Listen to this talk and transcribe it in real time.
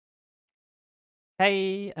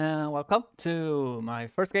Hey, and welcome to my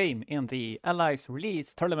first game in the Allies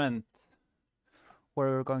Release Tournament, where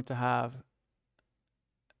we're going to have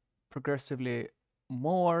progressively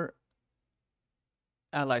more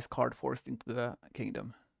allies card forced into the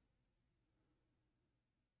kingdom.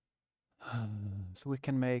 So we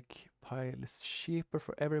can make piles cheaper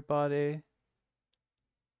for everybody,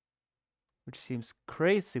 which seems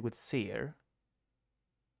crazy with Seer.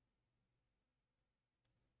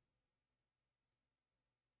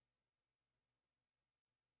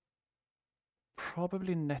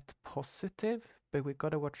 Probably net positive, but we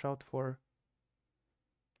gotta watch out for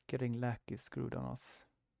getting lackey screwed on us.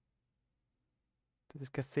 This is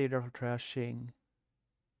Cathedral trashing.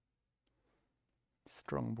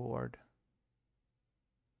 Strong board.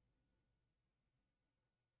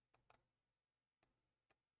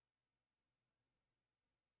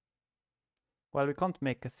 Well, we can't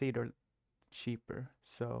make Cathedral cheaper,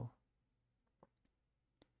 so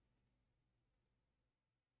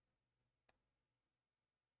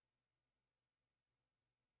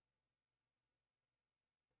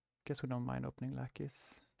guess we don't mind opening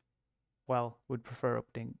lackeys. Well, would prefer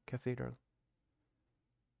opening Cathedral.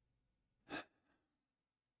 I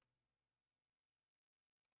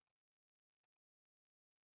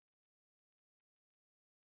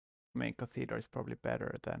mean, Cathedral is probably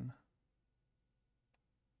better than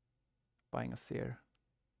buying a Seer.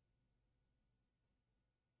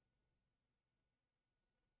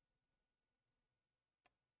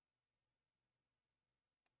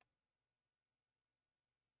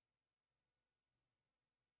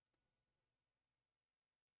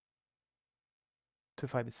 Two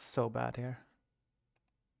five is so bad here.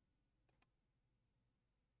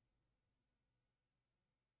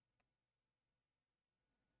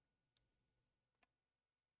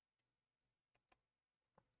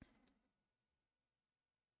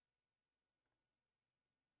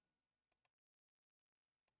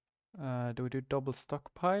 Do we do double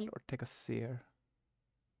stockpile or take a Seer?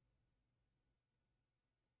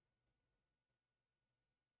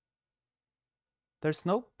 There's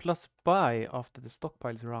no plus buy after the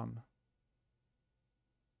stockpile's run.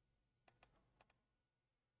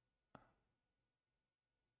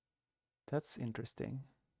 That's interesting.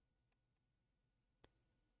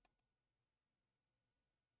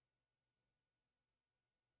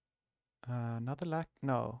 Another lack?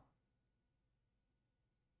 No.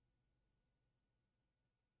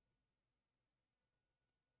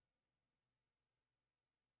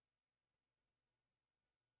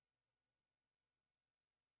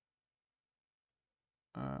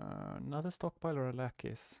 Another stockpile or a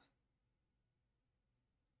lackeys?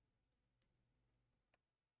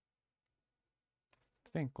 I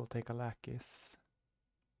think we'll take a lackeys.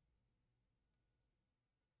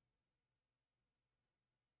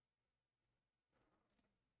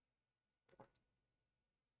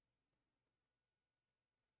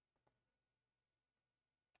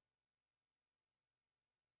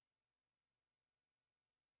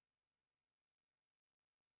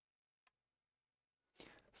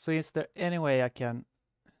 So is there any way I can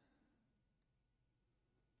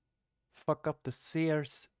fuck up the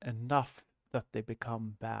Seers enough that they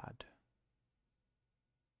become bad?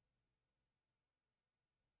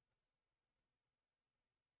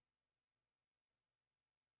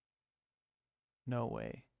 No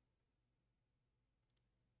way.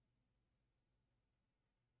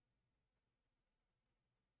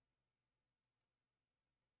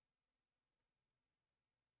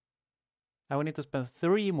 I will need to spend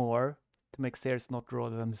 3 more to make Seers not draw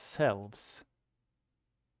themselves.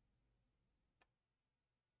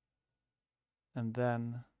 And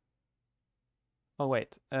then... Oh,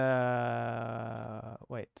 wait.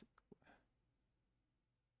 Wait.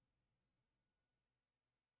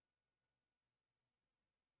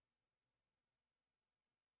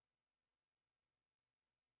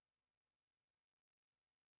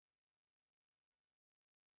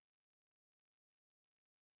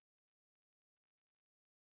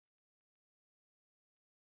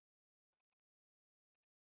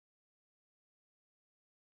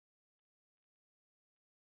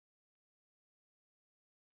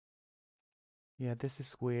 Yeah, this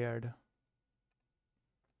is weird.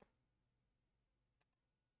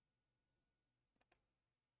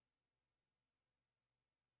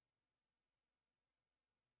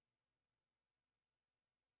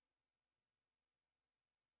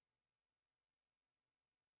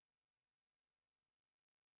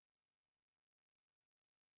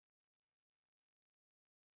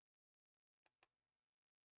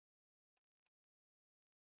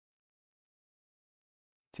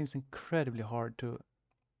 It seems incredibly hard to...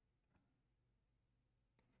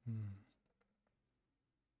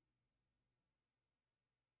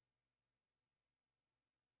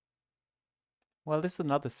 Well, this is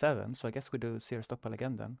another 7, so I guess we do Seer stockpile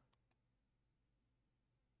again then.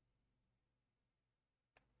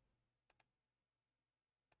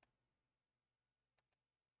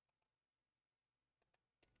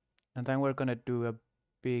 And then we're gonna do a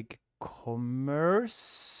big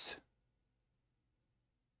commerce.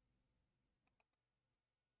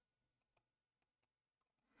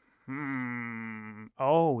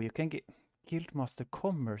 Oh, you can get Guildmaster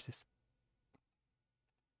Commerce is...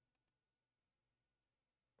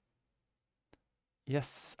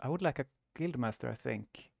 Yes, I would like a Guildmaster, I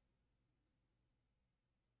think.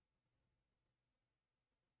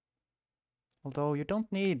 Although you don't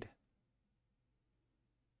need...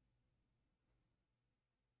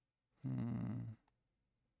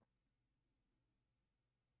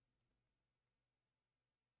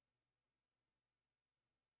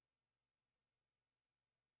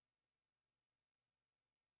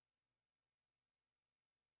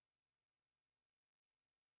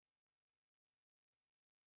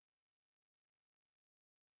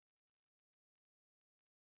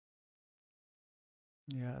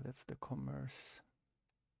 Yeah, that's the commerce.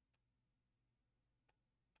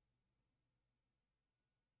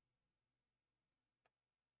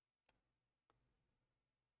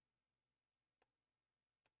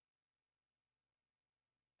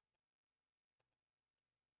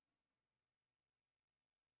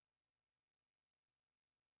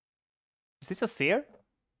 Is this a seer?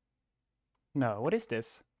 No, what is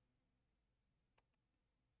this?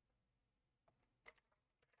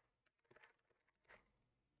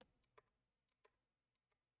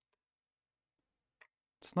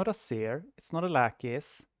 It's not a seer. It's not a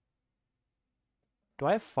lackeys. Do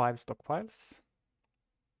I have 5 stockpiles?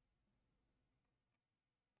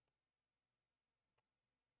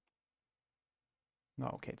 No,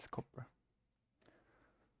 okay, it's copper.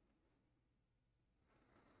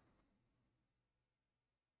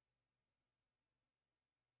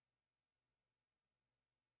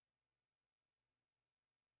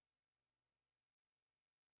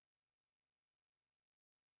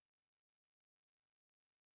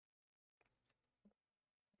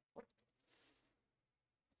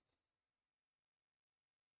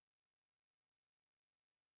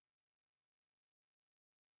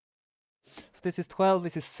 So this is 12,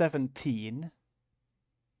 this is 17.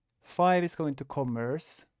 5 is going to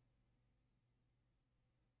commerce.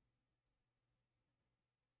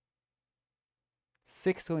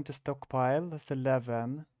 6 going to stockpile, that's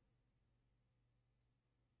 11.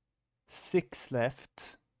 6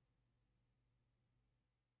 left.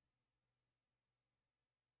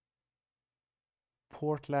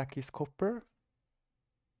 Port lackeys copper.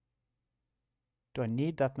 Do I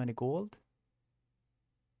need that many gold?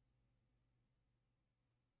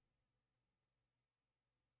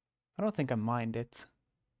 I don't think I mind it.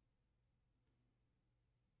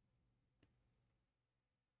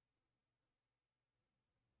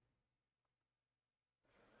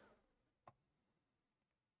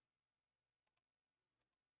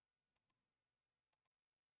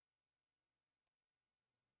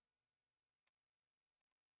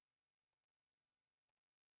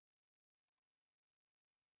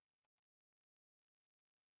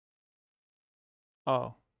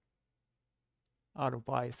 Oh, out of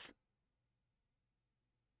buys.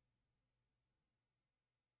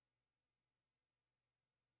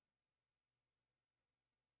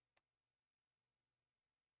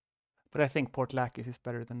 But I think port lackeys is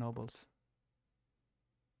better than nobles.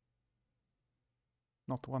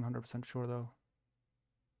 Not 100% sure though.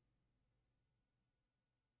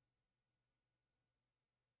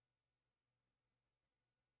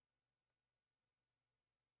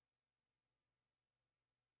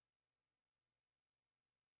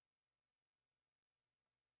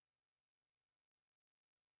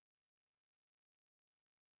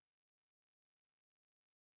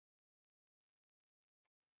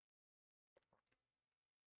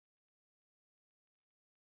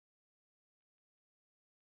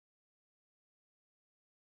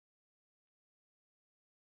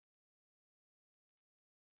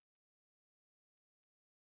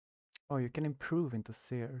 Oh, you can improve into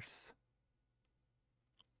seers.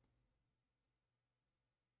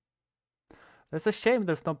 It's a shame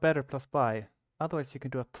there's no better plus buy. Otherwise you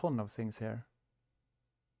can do a ton of things here.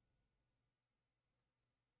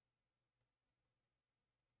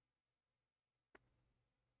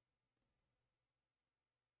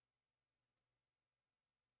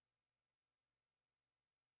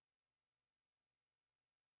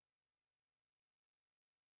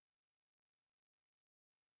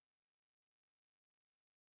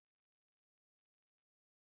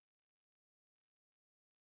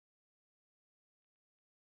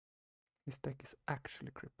 This deck is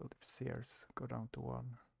actually crippled if Sears go down to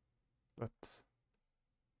 1. But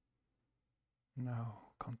no,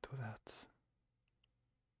 can't do that.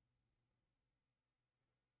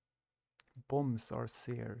 Bombs are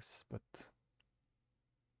Sears, but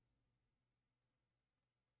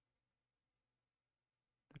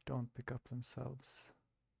they don't pick up themselves.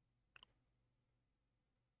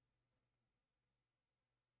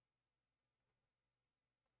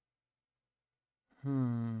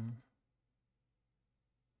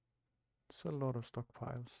 It's a lot of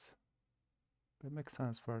stockpiles. It makes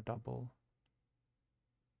sense for a double.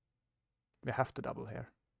 We have to double here.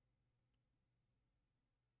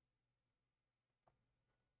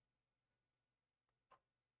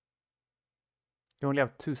 You only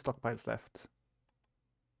have 2 stockpiles left.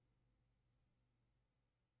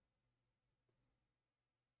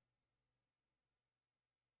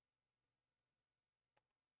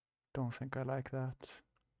 Don't think I like that.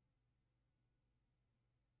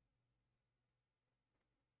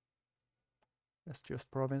 Let's just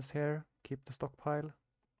province here, keep the stockpile.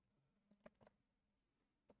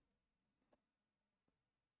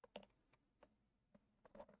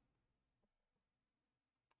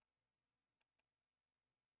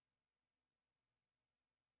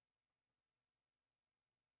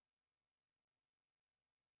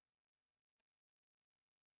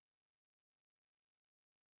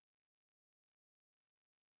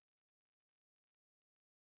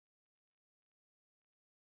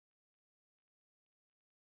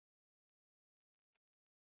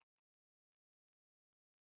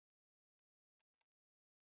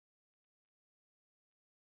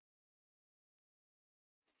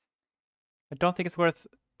 I don't think it's worth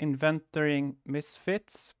inventorying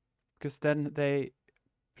Misfits, because then they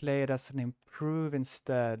play it as an improve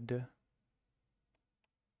instead.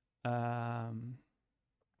 And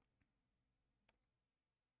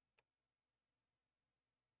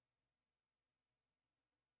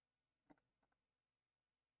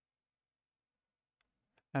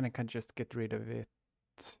I can just get rid of it.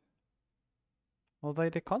 Although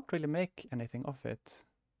they can't really make anything of it.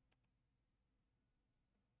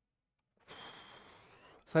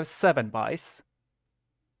 So I have 7 buys.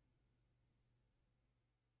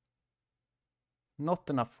 Not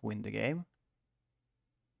enough to win the game.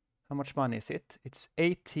 How much money is it? It's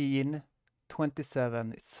 18,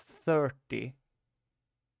 27, it's 30. It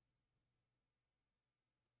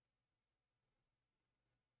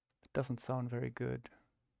doesn't sound very good.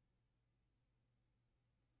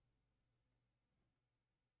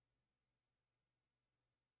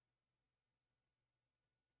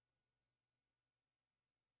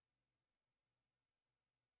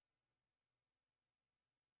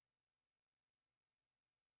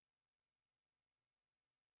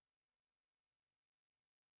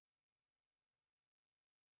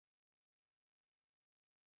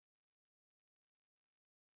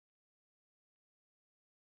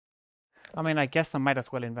 I mean, I guess I might as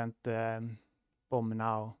well invent bomb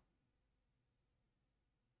now.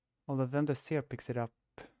 Although then the seer picks it up.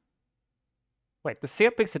 Wait, the seer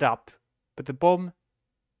picks it up, but the bomb...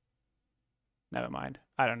 Never mind.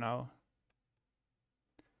 I don't know.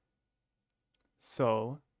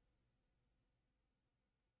 So...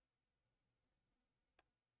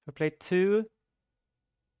 if I play 2,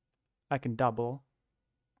 I can double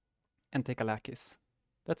and take a Lakis.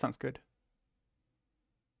 That sounds good.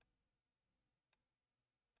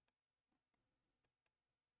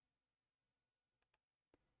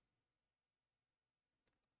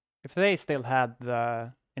 If they still had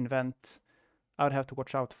the invent, I would have to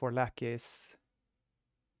watch out for Lakis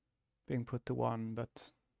being put to 1,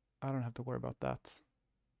 but I don't have to worry about that.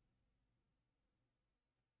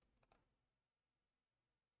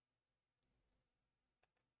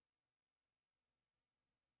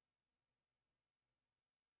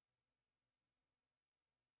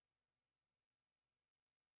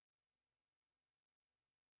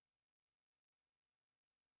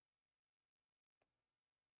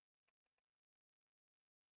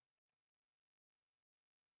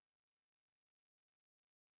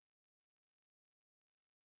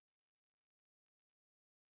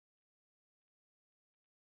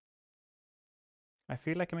 I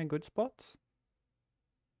feel like I'm in good spots.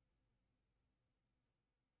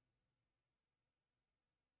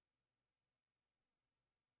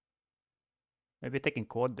 Maybe taking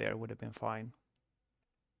quad there would have been fine.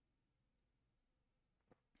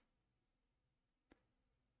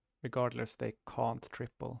 Regardless, they can't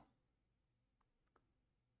triple.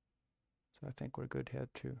 So I think we're good here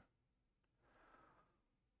too.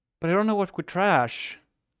 But I don't know what we trash.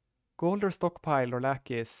 Gold or stockpile or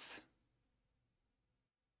Lakis.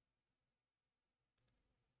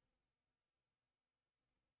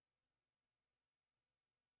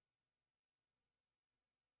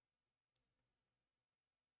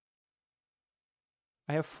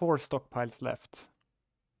 I have 4 stockpiles left.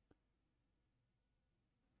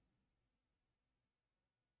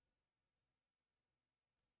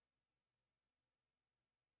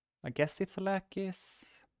 I guess it's a Lackey's.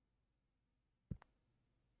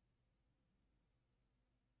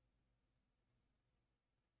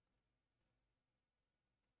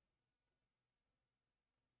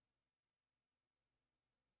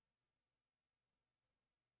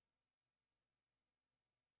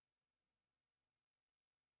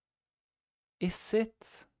 Is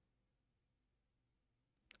it?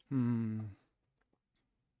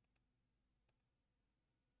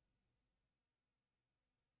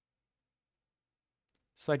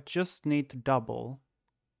 So I just need to double.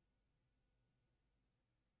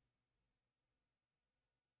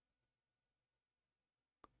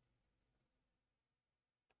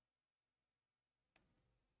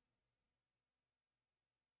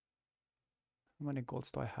 How many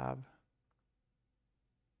golds do I have?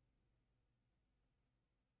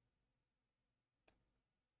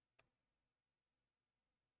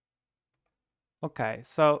 Okay,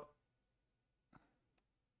 so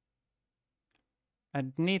I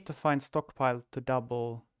need to find stockpile to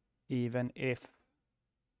double even if...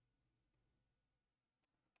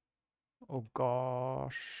 Oh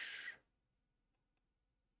gosh.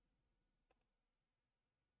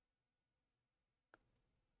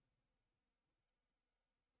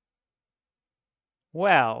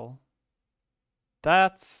 Well,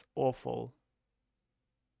 that's awful.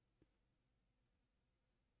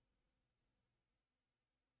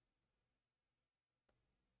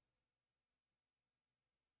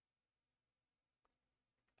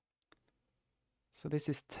 So this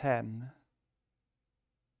is 10.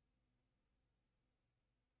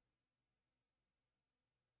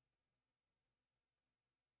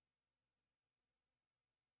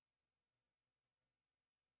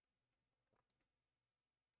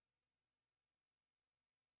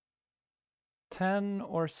 Ten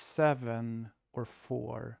or 7 or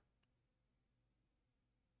 4.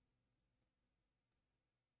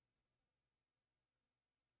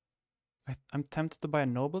 I'm tempted to buy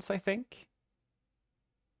nobles, I think.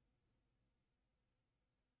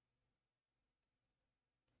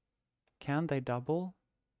 Can they double?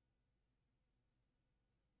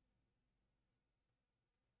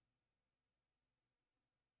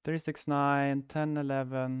 3, 6, 9, 10,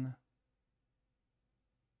 11.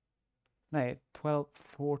 No, 12,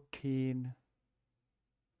 14.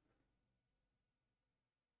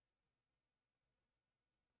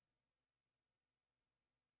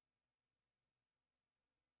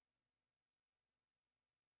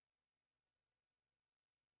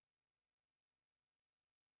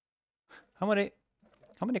 How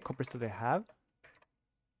many coppers do they have?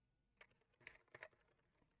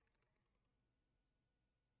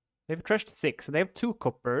 They've trashed 6. So they have 2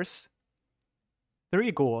 coppers,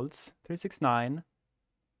 3 golds, 3, 6, 9,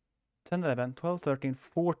 10, 11, 12, 13,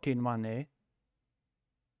 14 money.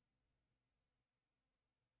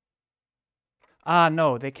 Ah,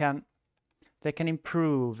 no, they can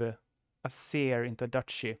improve a seer into a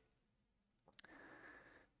duchy.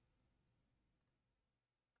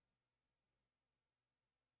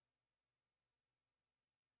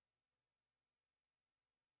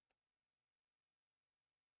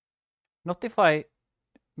 Not if I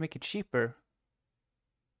make it cheaper.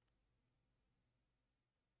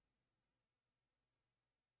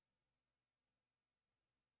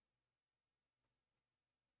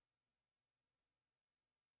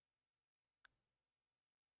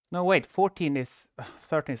 No, wait, 14 is...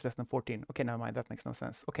 13 is less than 14. Okay, never mind, that makes no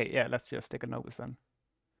sense. Okay, yeah, let's just take a notice then.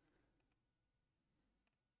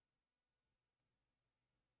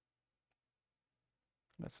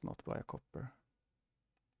 Let's not buy a copper.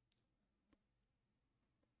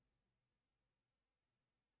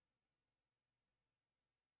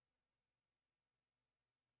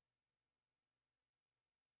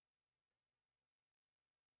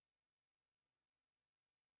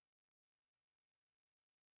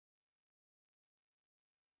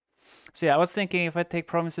 So yeah, I was thinking if I take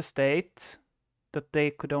Province Estate, that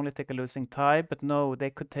they could only take a losing tie, but no, they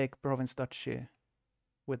could take Province Duchy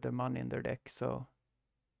with their money in their deck, so...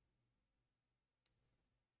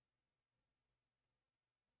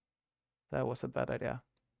 That was a bad idea.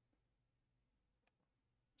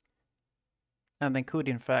 And they could,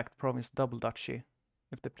 in fact, province double duchy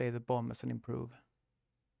if they play the bomb as an improve.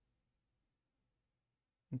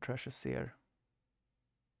 And trash a seer.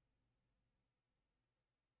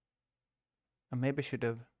 I maybe should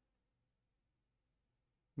have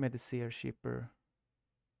made the seer cheaper.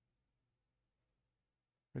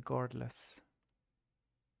 Regardless.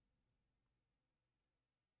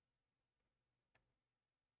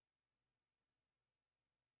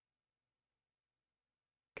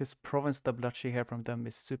 Because Province Dablachi here from them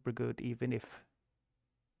is super good, even if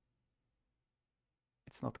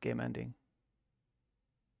it's not game ending.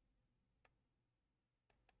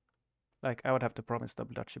 Like, I would have to Province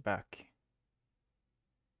Dablachi back.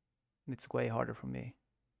 And it's way harder for me.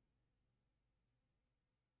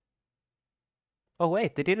 Oh,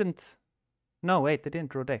 wait, they didn't. No, wait, they didn't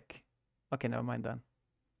draw deck. Okay, never mind then.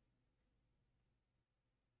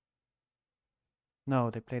 No,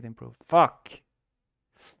 they played improve. Fuck!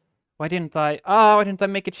 Why didn't I? Oh, why didn't I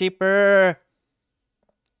make it cheaper?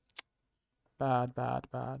 Bad, bad,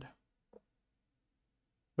 bad.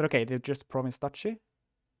 But okay, they just Province Duchy?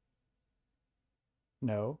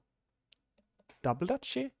 No. Double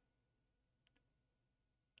Duchy?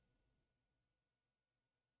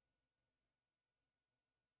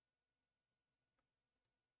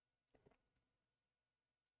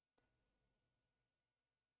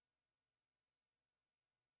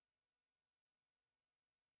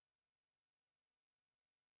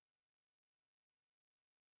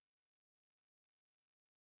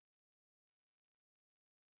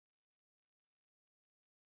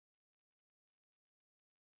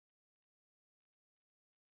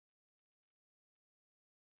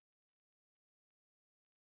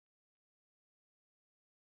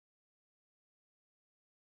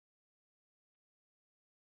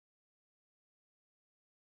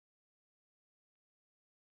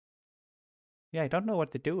 Yeah, I don't know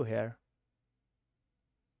what to do here.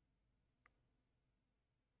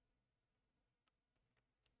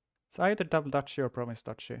 It's either Double Duchy or Province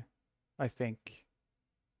Duchy, I think.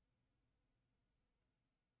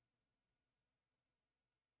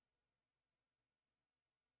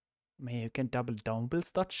 I mean, you can double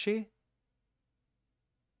Dombles Duchy.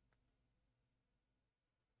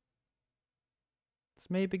 It's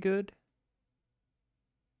maybe good.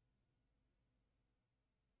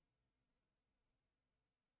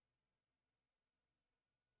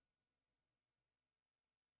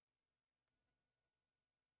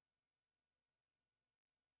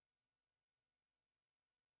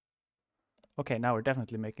 Okay, now we're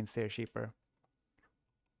definitely making Seer cheaper.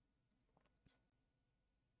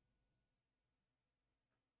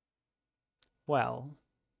 Well,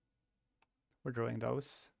 we're drawing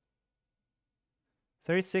those.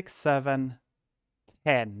 36, 7,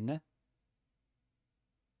 10.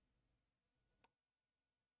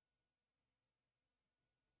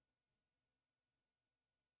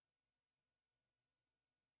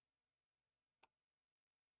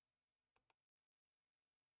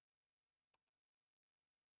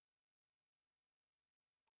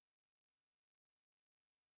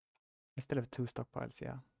 I still have 2 stockpiles,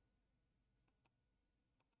 yeah.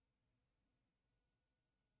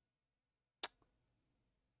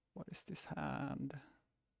 What is this hand?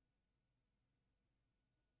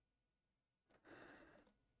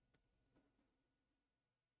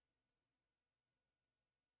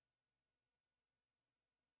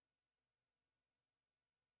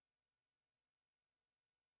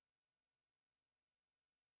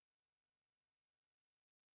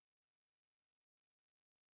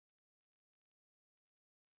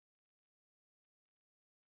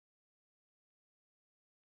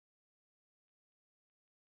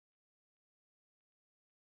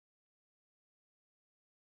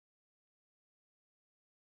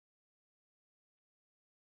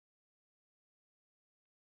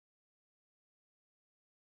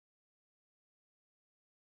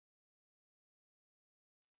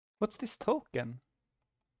 What's this token?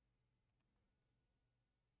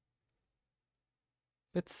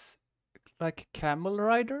 It's like camel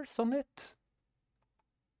riders on it.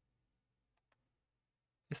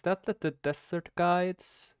 Is that like the desert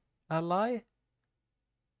guide's ally?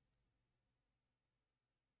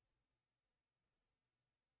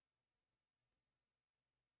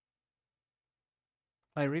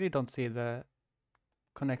 I really don't see the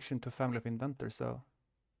connection to Family of Inventors, so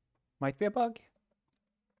might be a bug.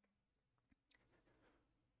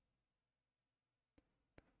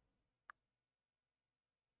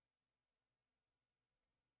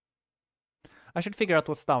 I should figure out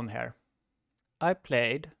what's down here. I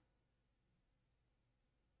played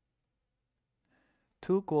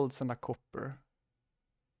 2 golds and a copper.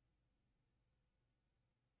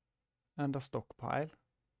 And a stockpile.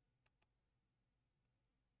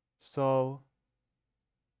 So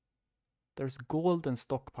there's gold and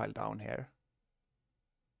stockpile down here.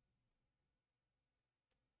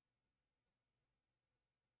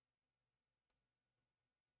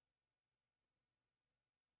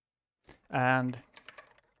 And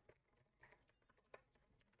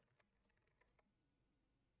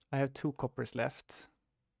I have 2 coppers left.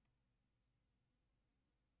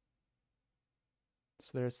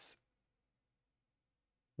 So there's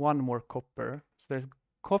one more copper. So there's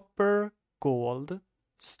copper, gold,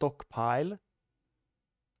 stockpile,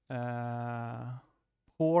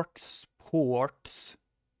 ports.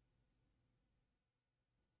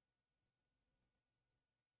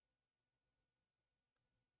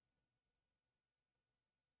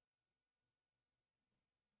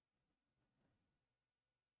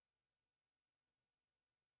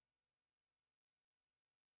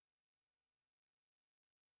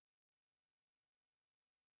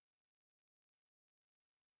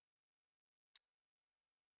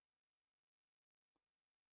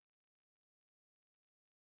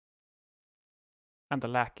 And the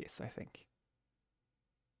lackeys, I think.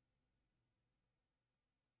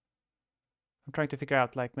 I'm trying to figure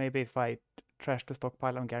out, like, maybe if I trash the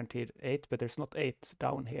stockpile, I'm guaranteed 8, but there's not 8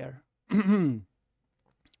 down here. So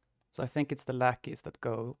I think it's the lackeys that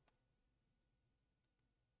go.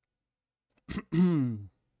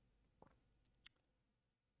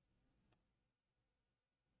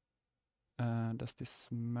 Does this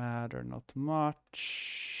matter? Not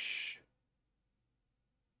much.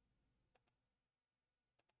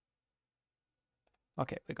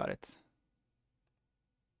 Okay, we got it.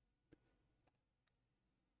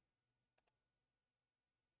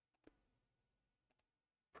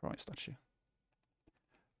 Promise, not you.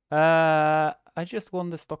 I just won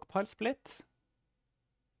the stockpile split. Is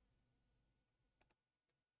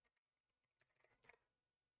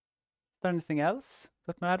there anything else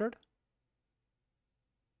that mattered?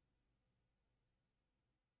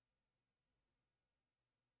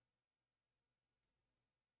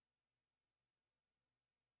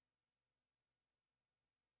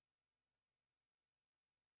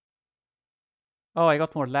 Oh, I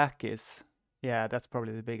got more lackeys. Yeah, that's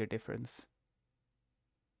probably the bigger difference.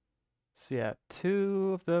 So yeah,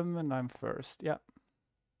 2 of them and I'm first. Yeah.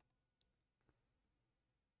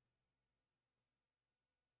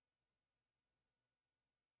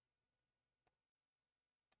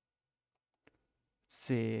 Let's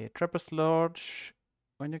see, Trappist Lodge.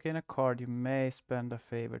 When you gain a card, you may spend a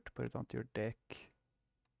favor to put it onto your deck.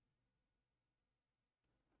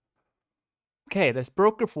 Okay, there's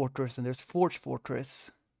Broker Fortress and there's Forge Fortress.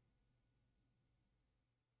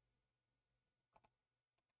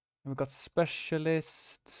 And we've got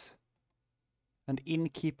Specialist and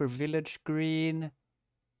Innkeeper Village Green.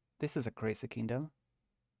 This is a crazy kingdom.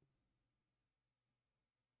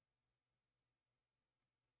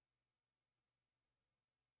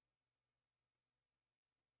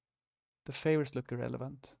 The favors look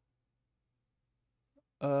irrelevant.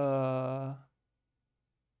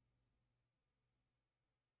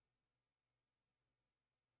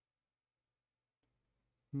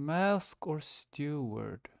 Mask or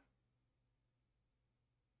Steward?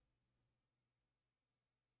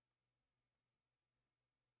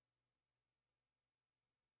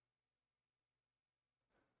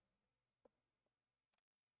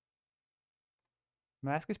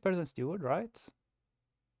 Mask is better than Steward, right?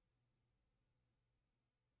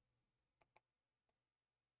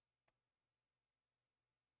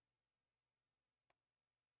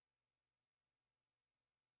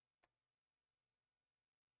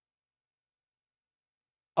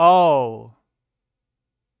 Oh.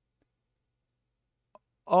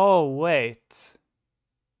 Oh, wait.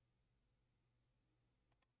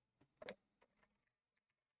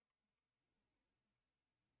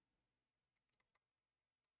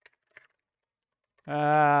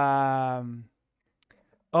 Oh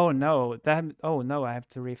no, oh no, I have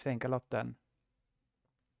to rethink a lot then.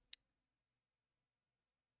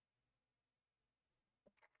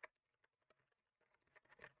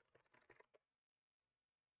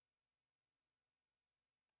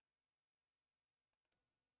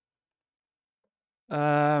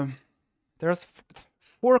 There's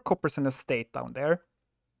 4 coppers in a state down there.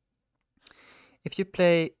 If you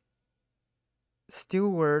play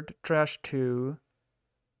Steward, trash 2,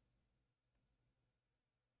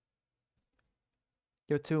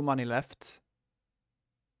 you have 2 money left.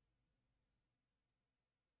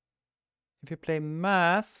 If you play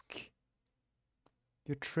Mask,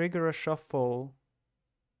 you trigger a shuffle.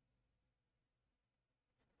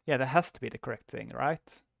 Yeah, that has to be the correct thing,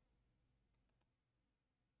 right?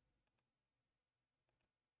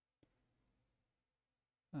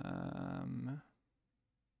 I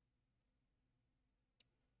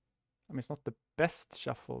mean, it's not the best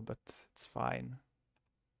shuffle, but it's fine.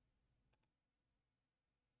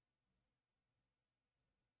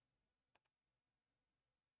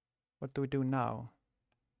 What do we do now?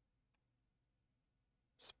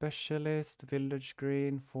 Specialist, Village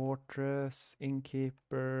Green, Fortress,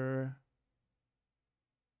 Innkeeper.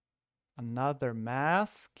 Another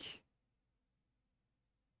mask.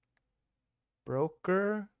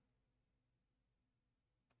 Broker.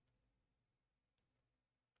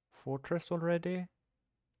 Fortress already.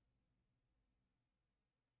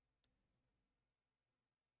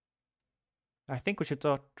 I think we should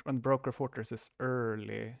start on Broker Fortresses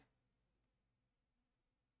early.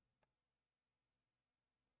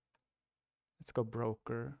 Let's go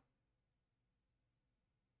Broker.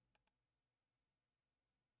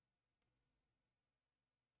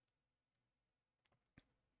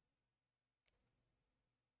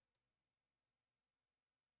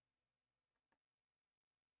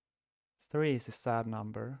 Three is a sad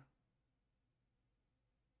number.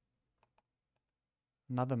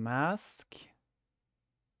 Another mask.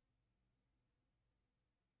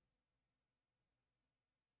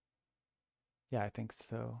 Yeah, I think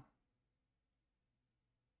so.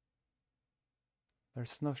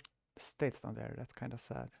 There's no states down there. That's kind of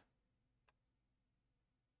sad.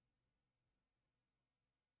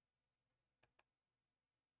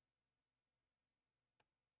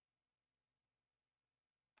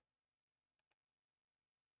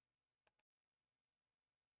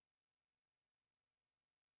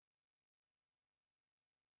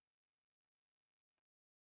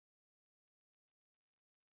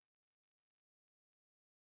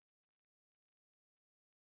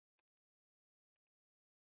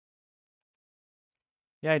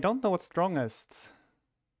 Yeah, I don't know what's strongest.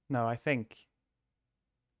 No, I think.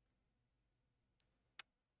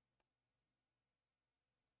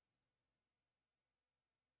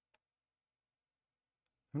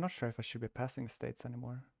 I'm not sure if I should be passing states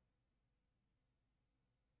anymore.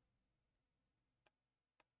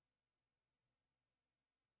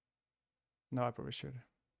 No, I probably should.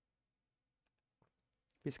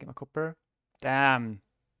 Please give me a copper. Damn.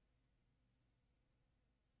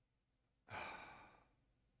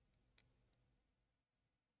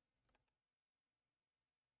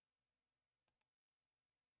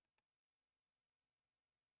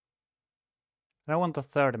 I want a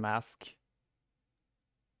third mask.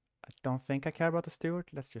 I don't think I care about the steward.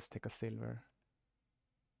 Let's just take a silver.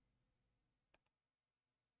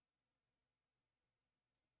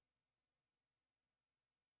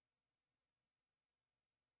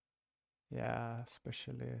 Yeah,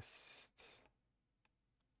 specialist.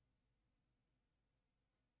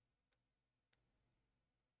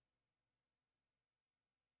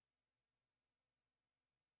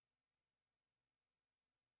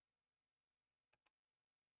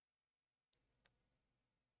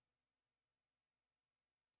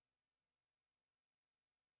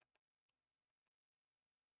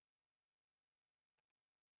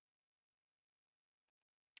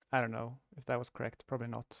 I don't know if that was correct. Probably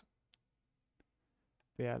not.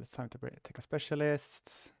 But yeah, it's time to take a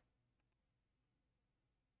specialist.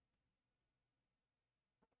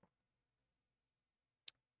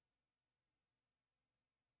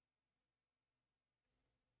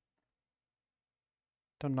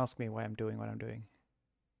 Don't ask me why I'm doing what I'm doing.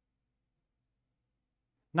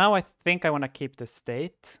 Now I think I want to keep the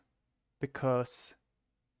state because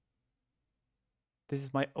this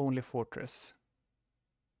is my only fortress.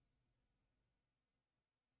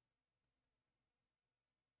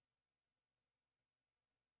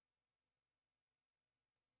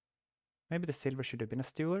 Maybe the silver should have been a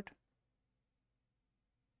steward.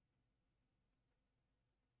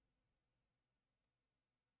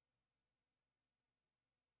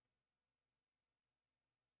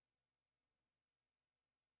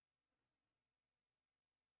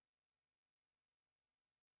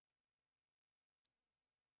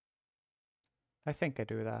 I think I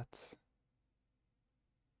do that.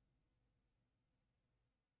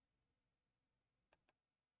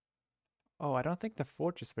 Oh, I don't think the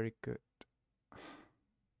forge is very good.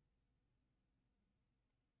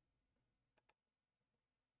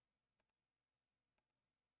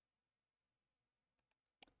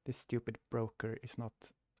 This stupid broker is not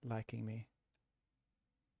liking me.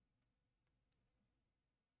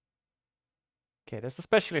 Okay, there's a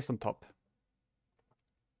specialist on top.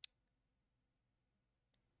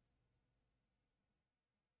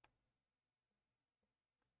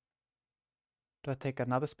 Do I take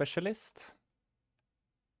another specialist?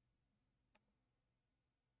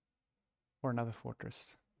 Or another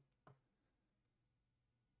fortress?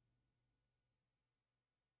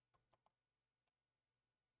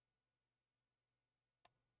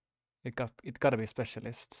 It gotta be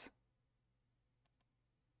specialists.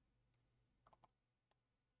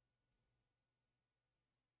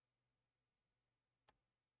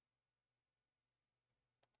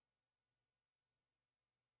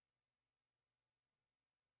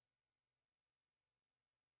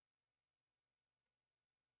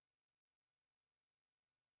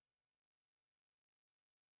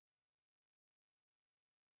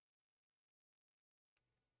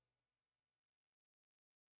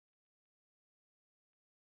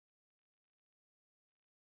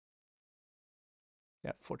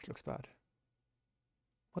 Yeah, forge looks bad.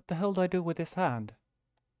 What the hell do I do with this hand?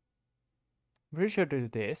 I'm pretty sure to do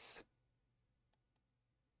this.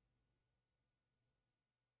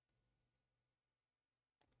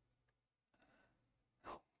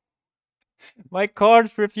 My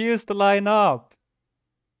cards refuse to line up.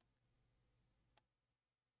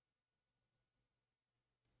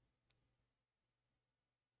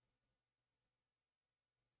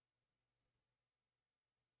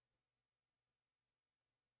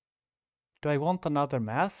 Do I want another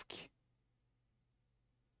mask?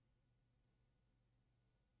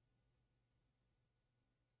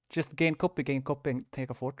 Just gain copy, and take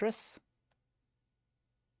a fortress?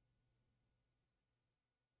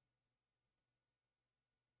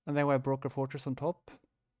 And then we have broker fortress on top.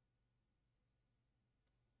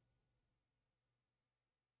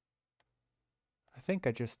 I think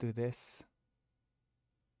I just do this.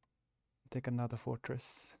 Take another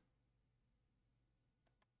fortress.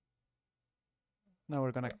 Now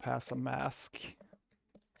we're gonna pass a mask.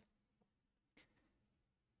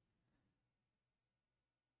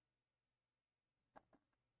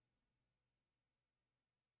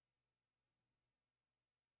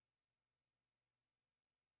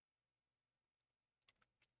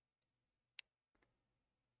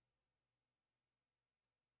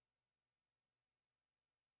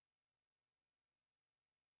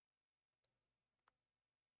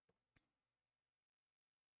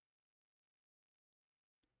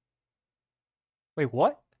 Wait,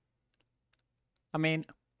 what? I mean,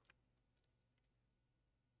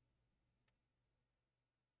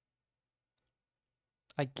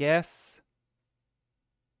 I guess.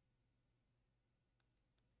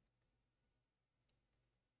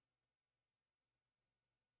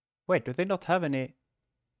 Wait, do they not have any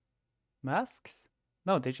masks?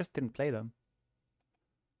 No, they just didn't play them.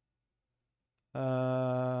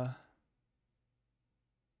 What's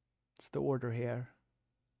the order here?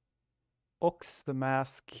 Ox the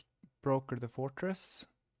mask, broker the fortress.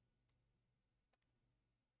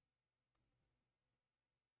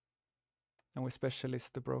 And we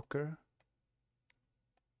specialist the broker.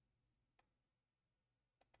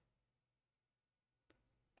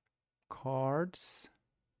 Cards.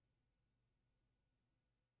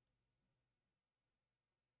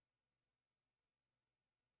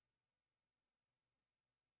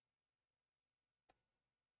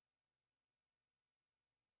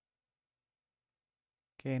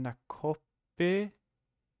 Gain a copy.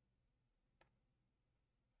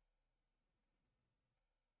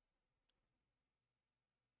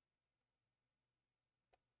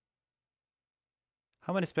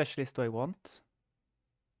 How many specialists do I want?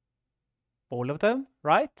 All of them,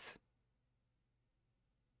 right?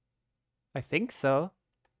 I think so.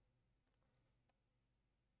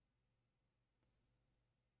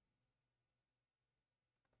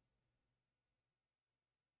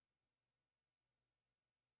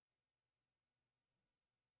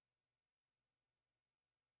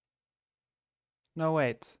 No,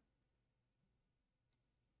 wait.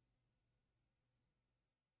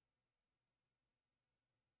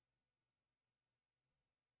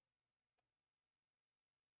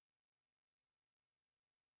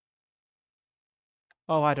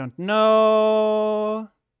 Oh, I don't know.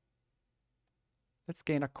 Let's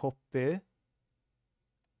gain a copy.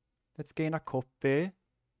 Let's gain a copy.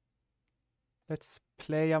 Let's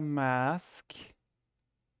play a mask.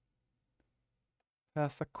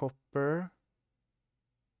 Pass a copper.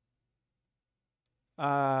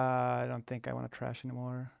 I don't think I want to trash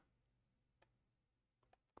anymore.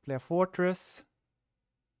 Play a fortress.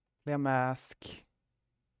 Play a mask.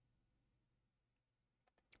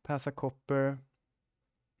 Pass a copper.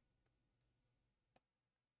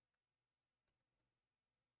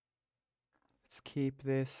 Let's keep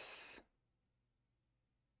this.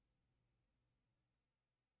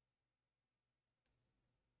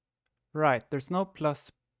 Right, there's no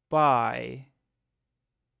plus buy.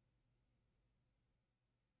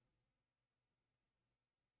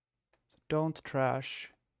 So don't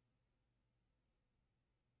trash.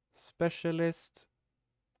 Specialist,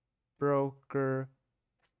 broker,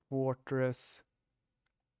 fortress,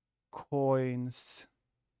 coins.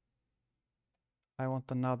 I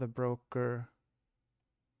want another broker.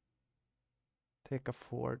 Take a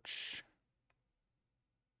forge.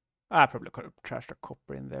 I probably could have trashed a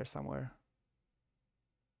copper in there somewhere.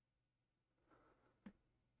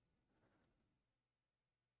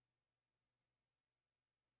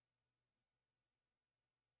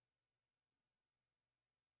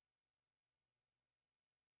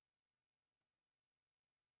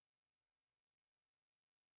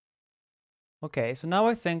 Okay, so now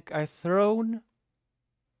I think I've thrown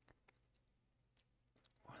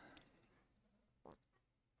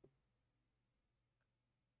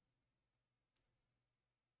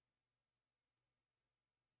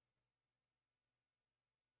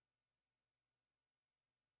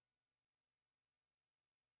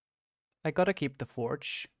I gotta keep the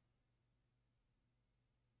forge.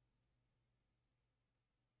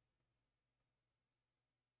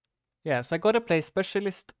 Yeah, so I gotta play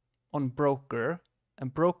specialist on broker,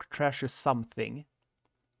 and broker trashes something.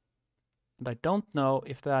 And I don't know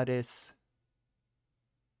if that is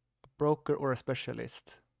a broker or a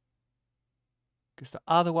specialist. Because the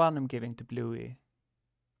other one I'm giving to Bluey.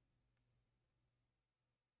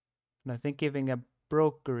 And I think giving a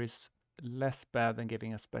broker is less bad than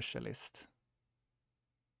giving a specialist.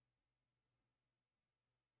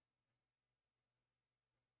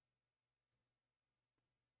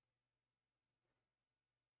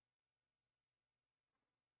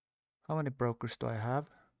 How many brokers do I have?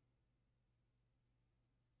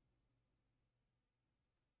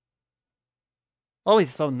 Oh,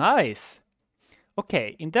 it's so nice!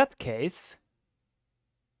 Okay, in that case...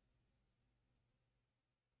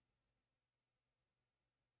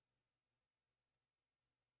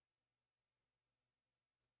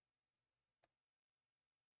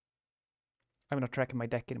 I'm not tracking my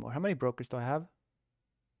deck anymore. How many brokers do I have?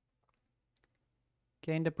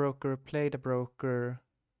 Gain the broker, play the broker.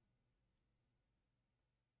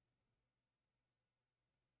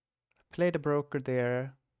 Play the broker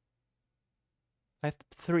there. I have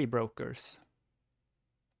 3 brokers.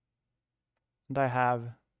 And I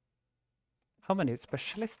have... How many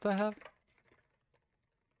specialists do I have?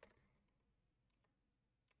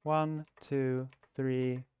 1, 2,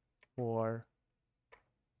 3, 4.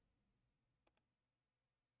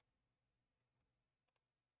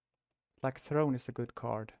 Like Throne is a good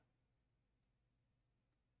card.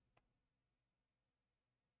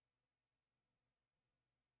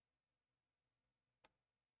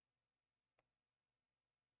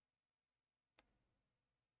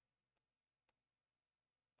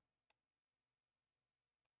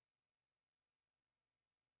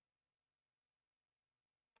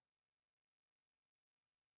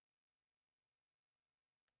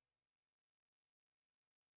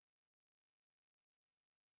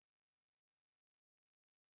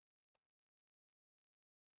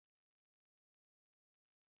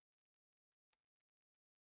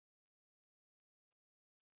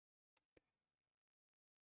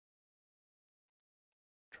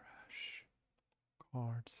 Trash.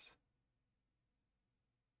 Cards.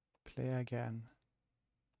 Play again.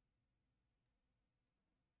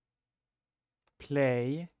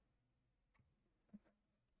 Play.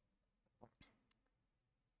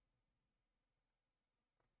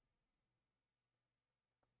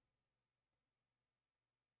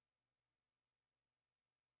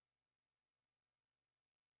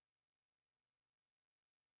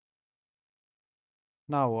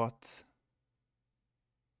 Now what?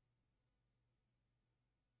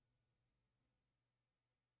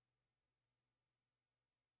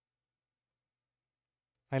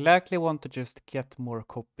 I likely want to just get more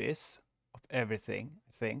copies of everything,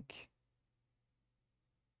 I think.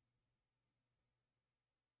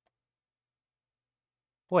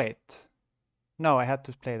 Wait. No, I had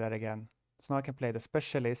to play that again. So now I can play the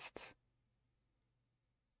specialist.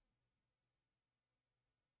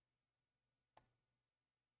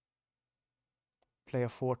 Play a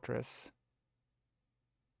fortress.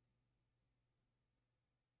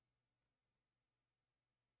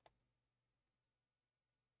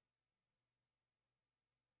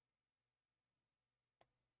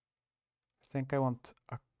 I think I want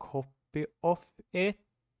a copy of it.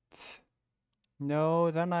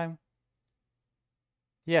 No, then I'm...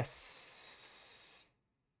 Yes.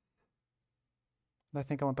 I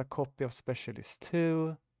think I want a copy of specialist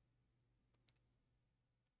too.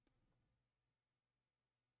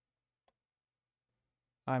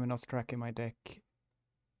 I'm not tracking my deck.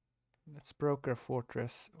 Let's broker a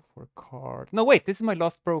fortress for a card. No, wait, this is my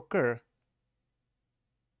last broker.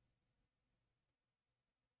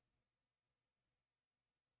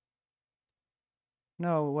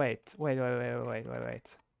 No, wait. Wait,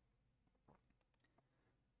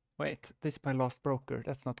 this is my last broker.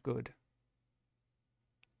 That's not good.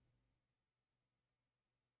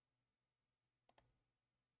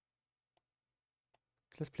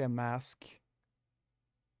 Let's play a mask.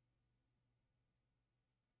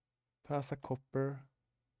 Pass a copper.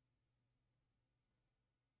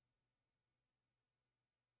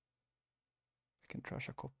 I can trash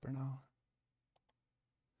a copper now.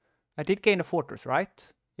 I did gain a fortress,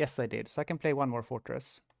 right? Yes, I did. So I can play one more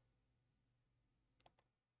fortress.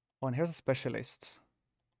 Oh, and here's a specialist.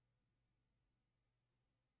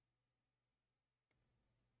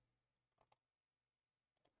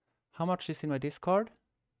 How much is in my discard?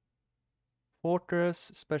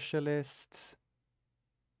 Fortress, specialist.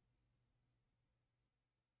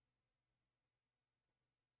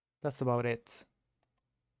 That's about it.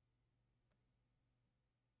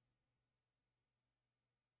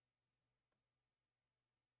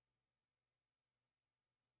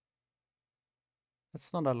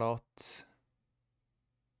 That's not a lot.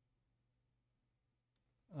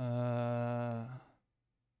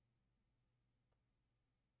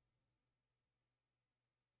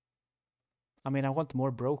 I mean, I want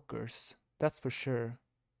more brokers. That's for sure.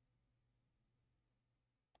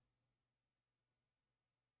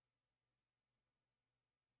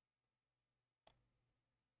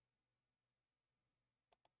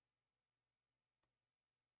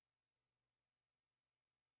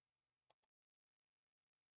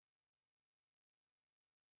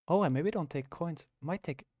 Oh, and maybe don't take coins. Might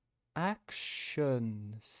take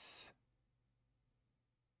actions.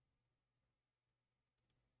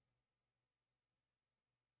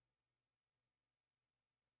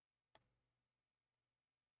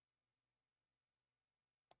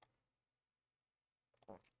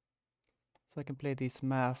 So I can play these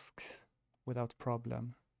masks without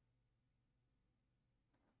problem.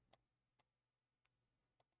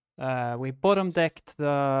 We bottom decked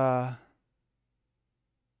the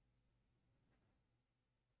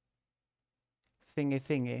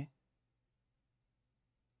thingy,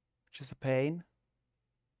 which is a pain.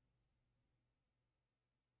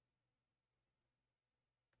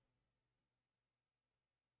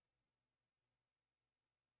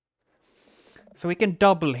 So we can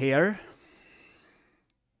double here.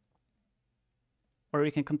 Or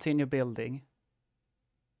we can continue building.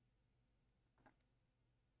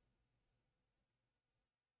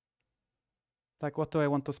 Like, what do I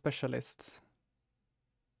want to specialists?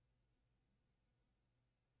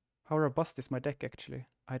 How robust is my deck, actually?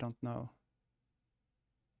 I don't know.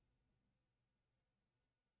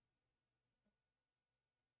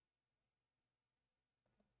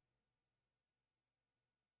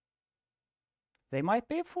 They might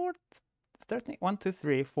be 13. 1, 2,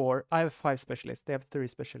 3, 4. I have 5 specialists. They have 3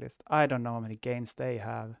 specialists. I don't know how many gains they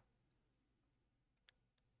have.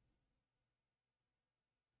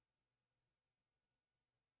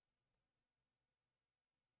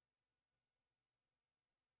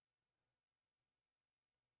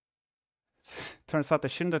 Turns out I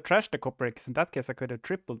shouldn't have trashed the copper because in that case I could have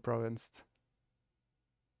tripled provinced.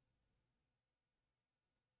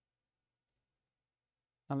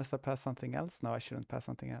 Unless I pass something else. No, I shouldn't pass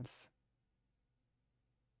something else.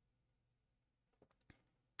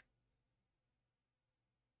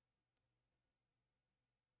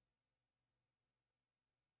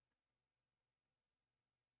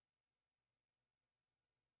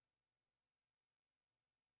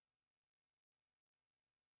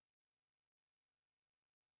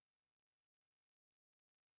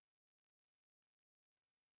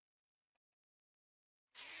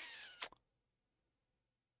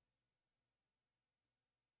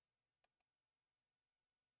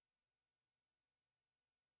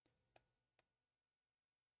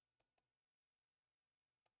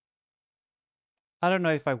 I don't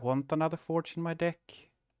know if I want another forge in my deck.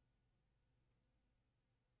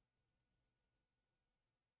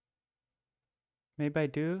 Maybe I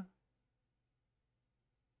do.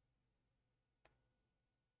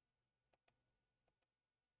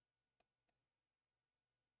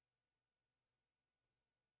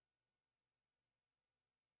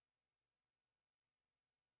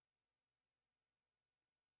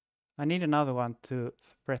 I need another one to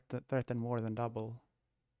threaten more than double.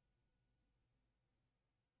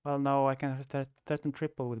 Well, no, I can threaten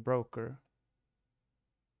triple with broker.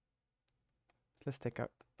 Let's take a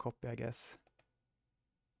copy, I guess.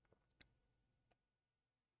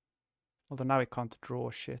 Although now we can't draw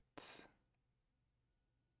shit.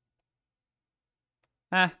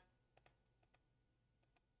 Ah.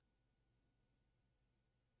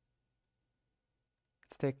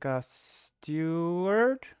 Let's take a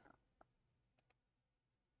steward.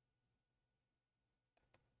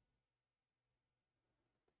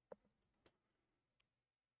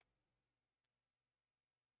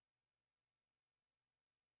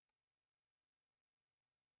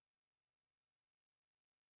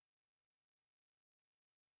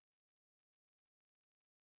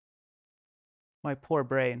 My poor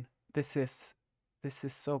brain. This is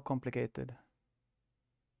so complicated.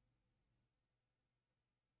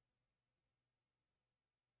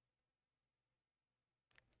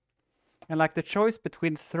 And like the choice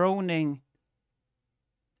between throning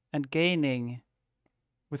and gaining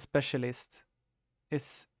with specialist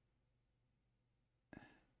is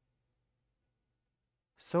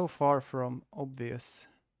so far from obvious.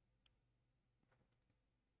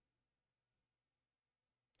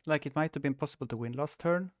 Like it might have been possible to win last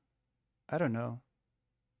turn. I don't know.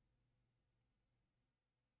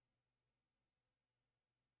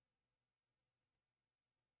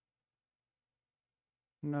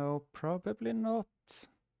 No, probably not.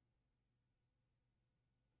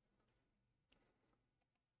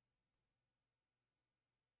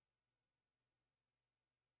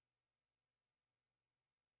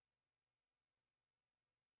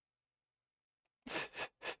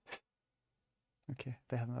 Okay,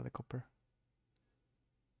 they have another copper.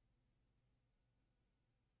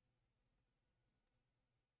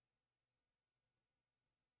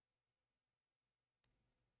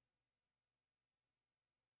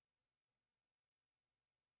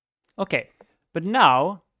 Okay, but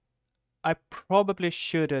now I probably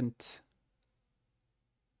shouldn't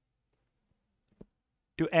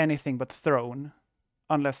do anything but throne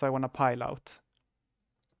unless I want to pile out.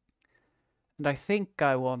 And I think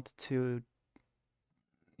I want to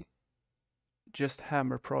just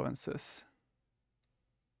hammer provinces.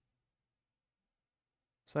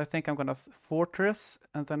 So I think I'm gonna fortress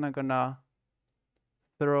and then I'm gonna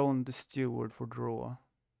throne the steward for draw.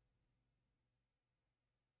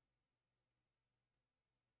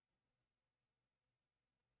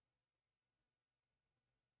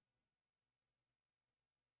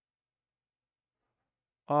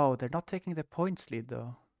 Oh, they're not taking the points lead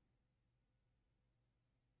though.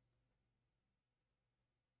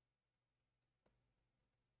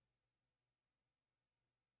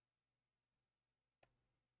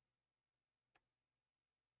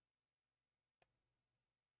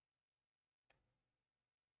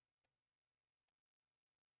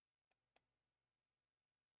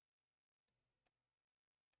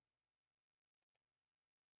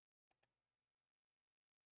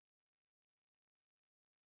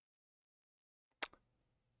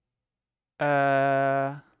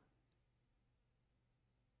 Uh,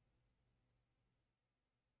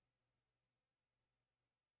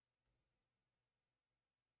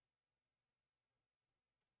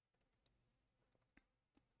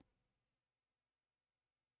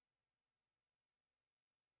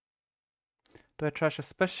 do I trash a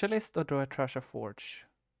specialist or do I trash a forge?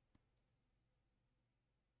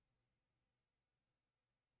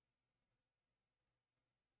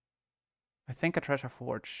 I think I trash a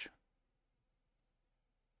forge.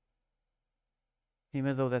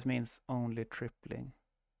 Even though that means only tripling.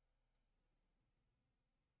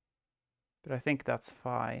 But I think that's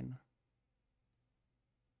fine.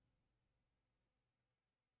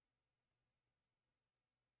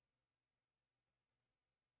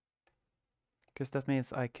 Because that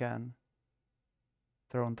means I can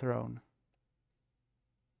throne.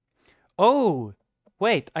 Oh!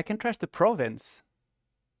 Wait, I can trash the province.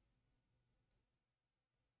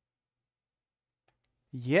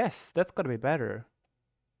 Yes, that's gotta be better.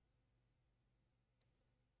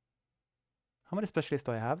 How many specialists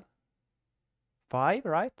do I have? 5,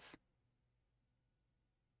 right?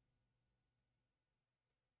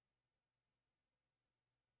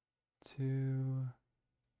 2,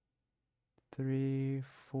 3,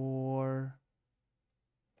 4.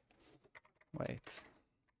 Wait.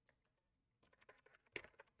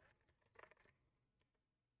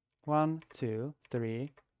 1, 2,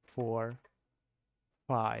 3, 4,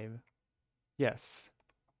 5. Yes.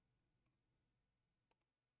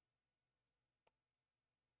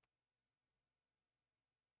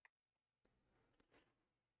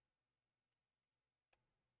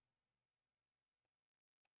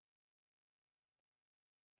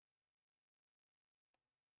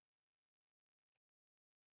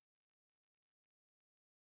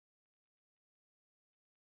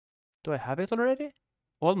 Do I have it already?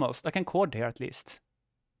 Almost. I can chord here at least.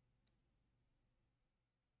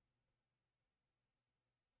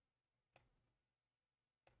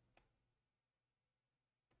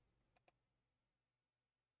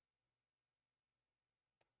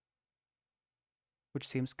 Which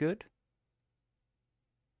seems good.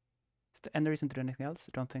 Is there any reason to do anything else?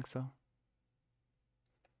 I don't think so.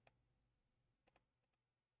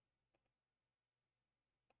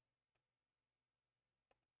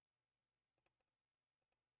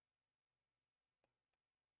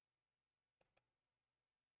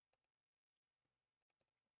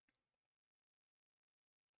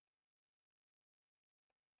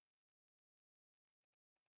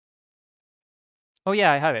 Oh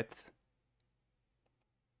yeah, I have it.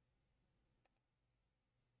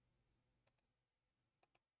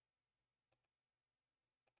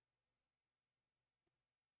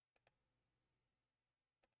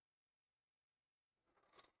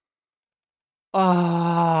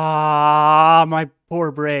 Ah, my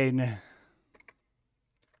poor brain.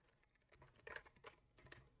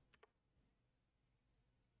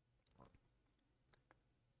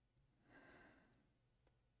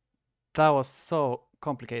 That was so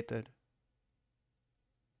complicated.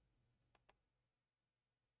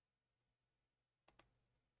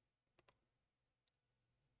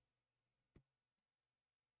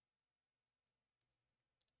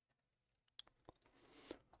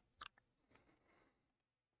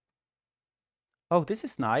 Oh, this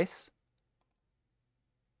is nice.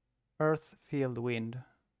 Earth, field, wind.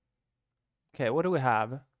 Okay, what do we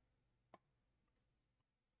have?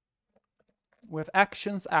 We have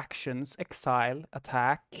actions, actions, exile,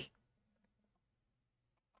 attack.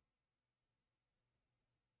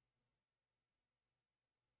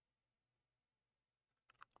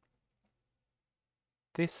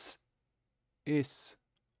 This is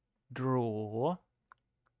draw.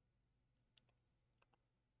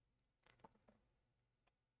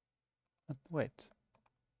 Wait.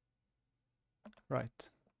 Right.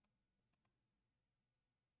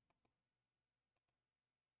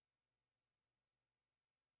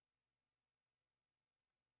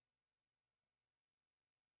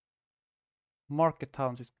 Market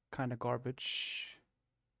towns is kind of garbage.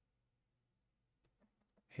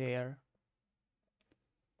 Here.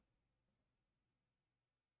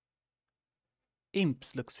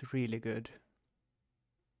 Imps looks really good.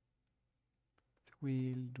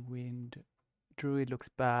 Wield, wind. Druid looks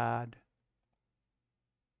bad.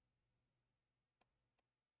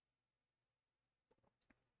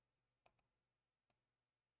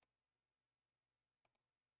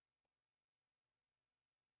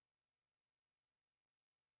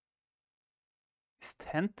 Is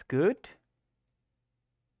tent good?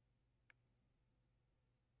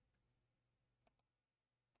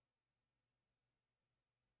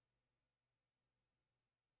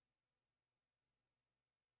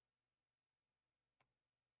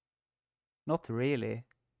 Not really.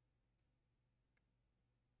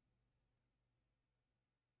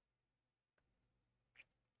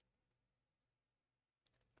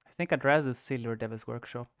 I think I'd rather do Silver Devil's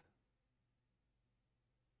Workshop.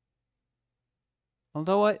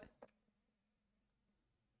 Although I...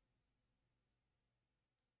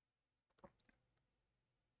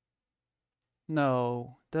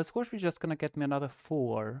 No, the Scorch is just gonna get me another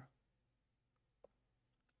 4.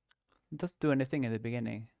 It doesn't do anything in the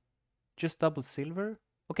beginning. Just double silver?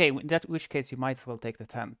 Okay, in that which case you might as well take the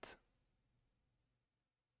tent.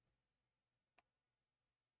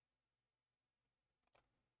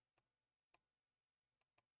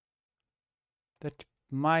 That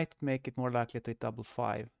might make it more likely to hit double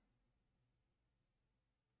 5.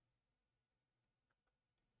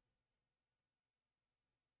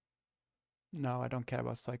 No, I don't care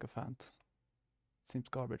about Sycophant. Seems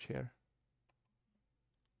garbage here.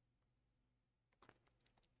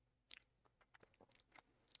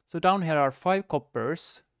 So down here are 5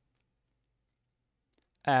 coppers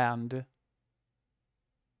and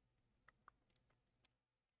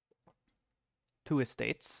 2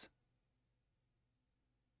 estates.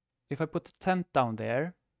 If I put a tent down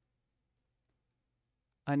there,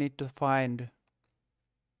 I need to find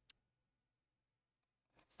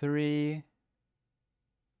 3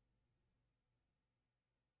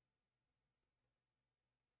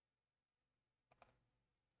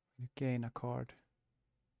 you gain a card.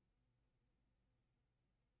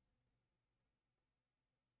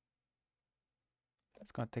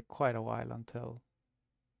 It's gonna take quite a while until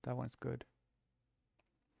that one's good.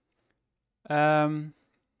 5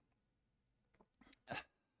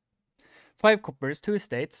 coppers, 2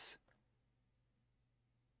 estates.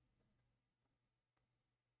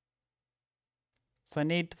 So I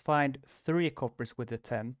need to find 3 coppers with the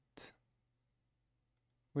tent,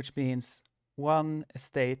 which means 1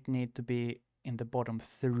 estate need to be in the bottom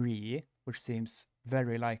 3, which seems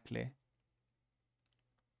very likely.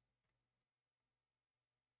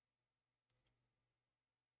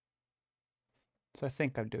 So I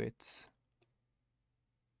think I'll do it.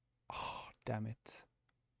 Oh, damn it.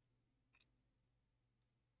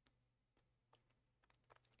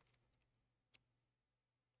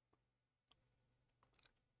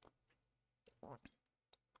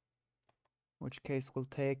 Which case we'll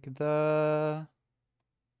take the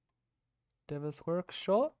Devil's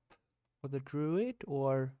Workshop or the Druid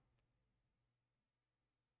or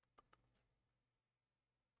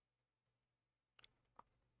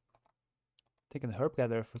taking the Herb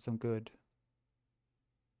Gatherer for some good.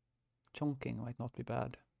 Chonking might not be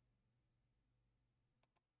bad.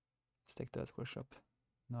 Let's take the Workshop.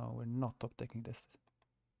 No, we're not top taking this.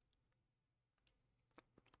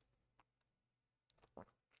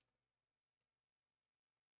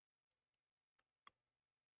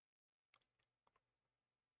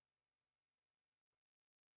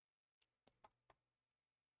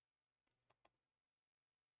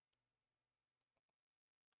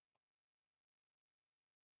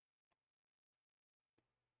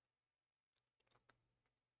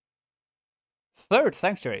 Third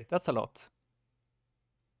Sanctuary, that's a lot.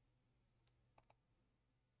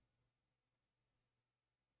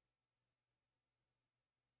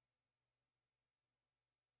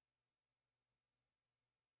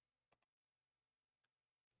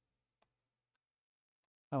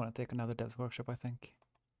 I want to take another dev's workshop, I think.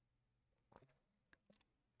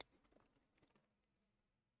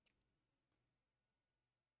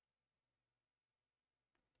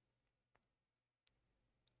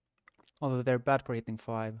 Although they're bad for hitting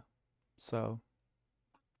 5, so...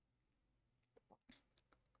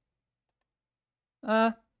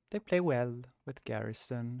 they play well with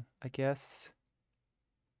Garrison, I guess.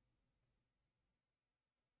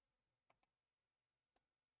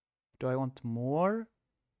 Do I want more?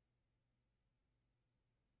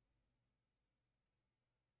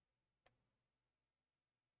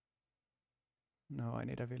 No, I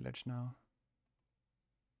need a village now.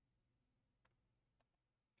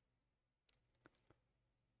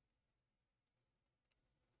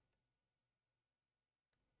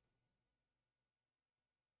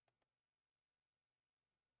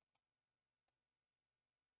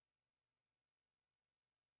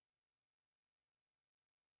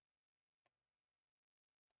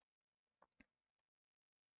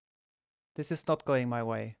 This is not going my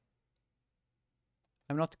way.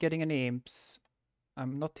 I'm not getting any imps.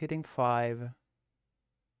 I'm not hitting 5.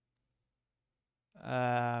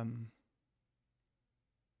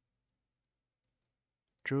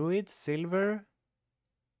 Druid, silver?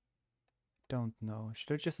 Don't know.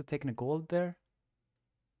 Should I just have taken a gold there?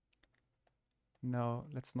 No,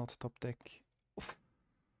 let's not top deck. Oof.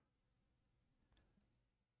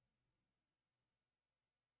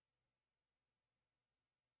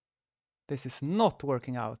 This is not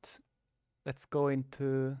working out. Let's go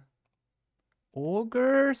into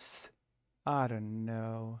ogres? I don't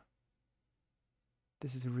know.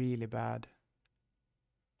 This is really bad.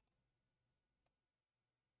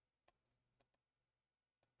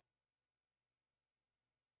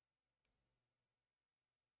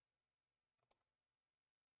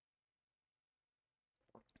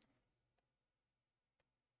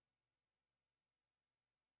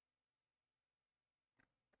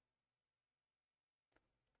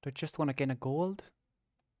 Do I just want to gain a gold?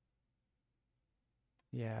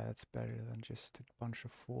 Yeah, that's better than just a bunch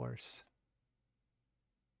of 4s.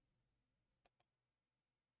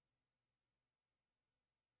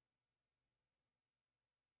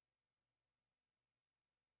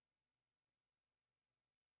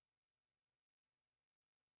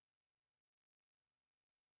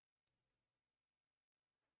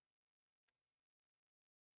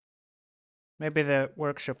 Maybe the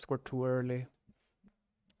workshops were too early.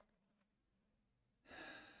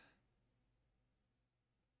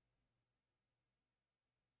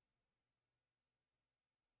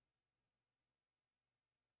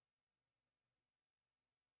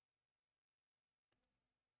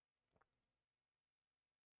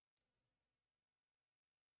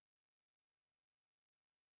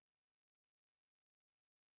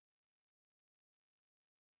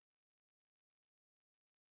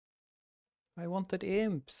 I wanted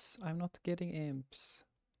imps. I'm not getting imps.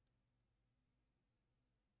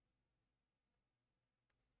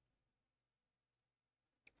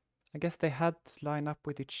 I guess they had to line up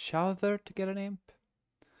with each other to get an imp.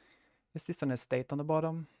 Is this an estate on the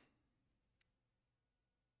bottom?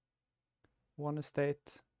 One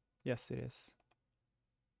estate. Yes, it is.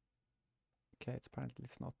 Okay, apparently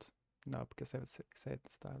it's not. No, because I have a estate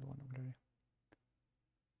style one already.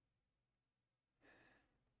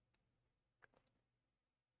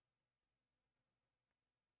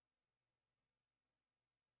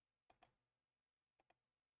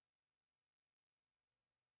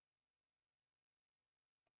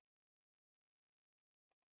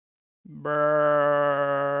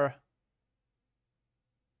 Brrr.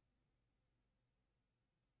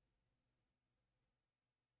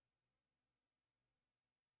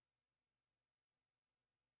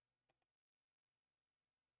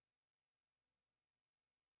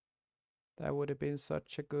 That would have been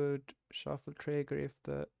such a good shuffle trigger if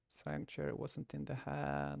the sanctuary wasn't in the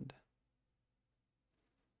hand.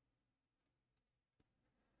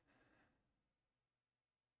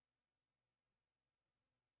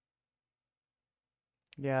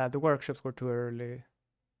 Yeah, the workshops were too early.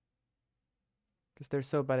 Because they're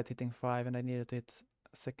so bad at hitting 5 and I needed to hit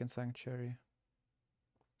a second sanctuary.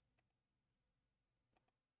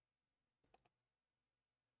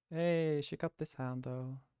 Hey, she got this hand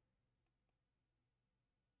though.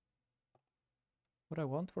 What I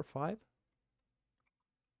want for 5?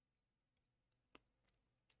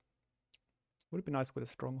 Would it be nice with a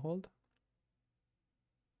stronghold?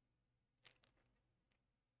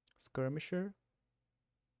 Skirmisher?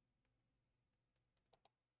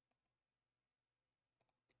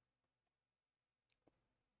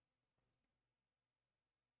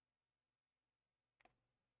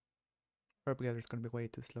 Herb Gather is gonna be way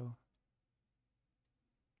too slow.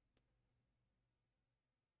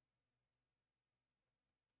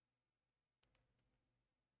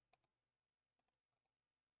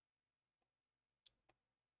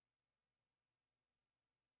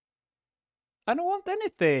 I don't want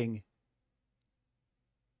anything.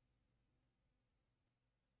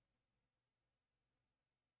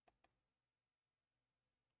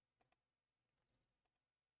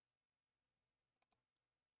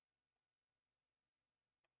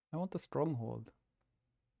 I want a stronghold.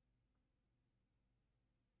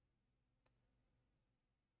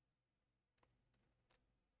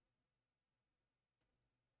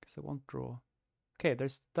 Guess I won't draw. Okay,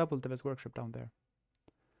 there's double Devil's Workshop down there.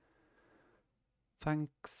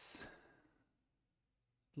 Thanks.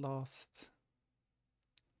 Last.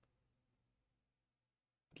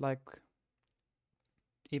 Like,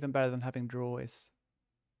 even better than having draw is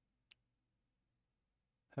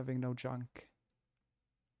having no junk.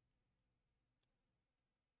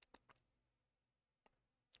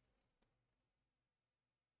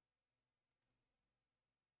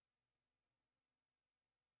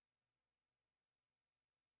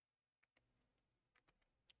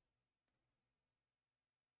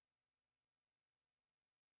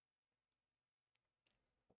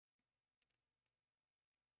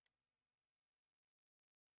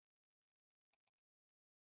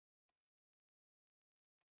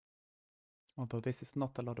 Although this is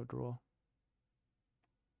not a lot of draw.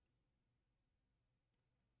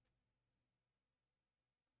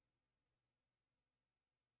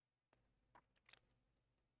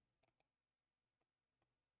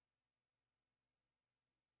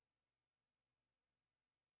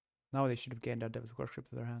 Now they should have gained their Devil's Workshop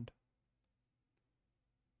to their hand.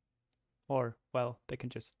 Or, well, they can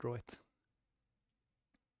just draw it.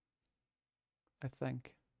 I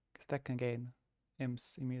think. Because that can gain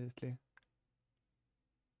imps immediately.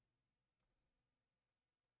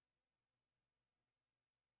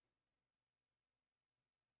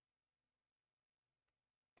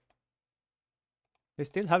 They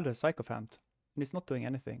still have the Sycophant, and it's not doing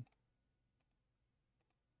anything.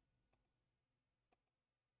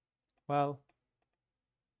 Well,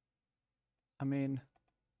 I mean,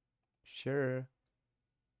 sure.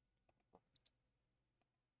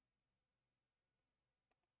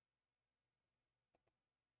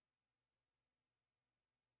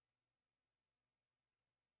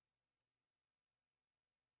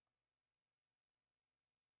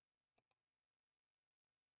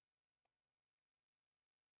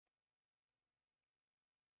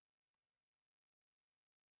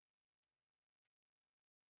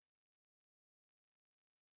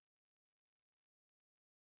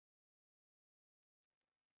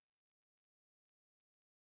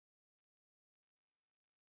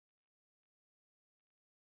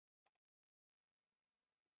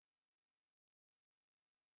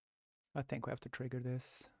 I think we have to trigger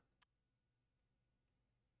this.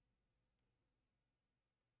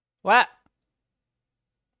 What?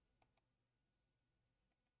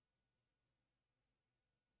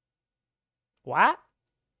 What?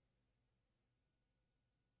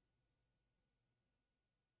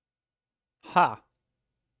 Ha!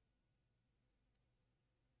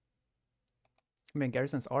 I mean,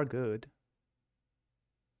 garrisons are good.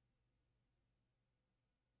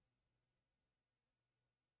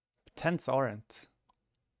 Tents aren't.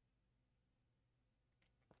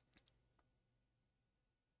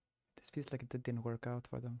 This feels like it didn't work out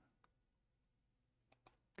for them.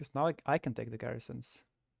 Because now I can take the garrisons.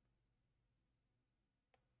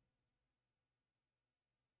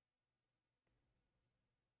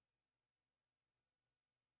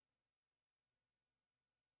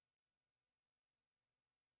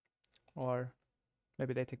 Or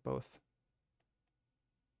maybe they take both.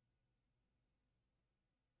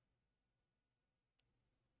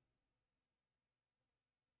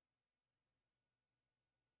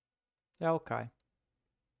 Yeah, okay.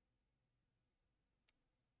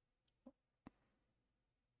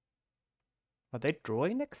 Are they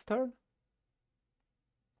drawing next turn?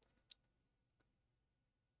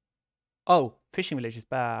 Oh, fishing village is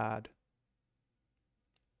bad.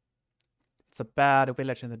 It's a bad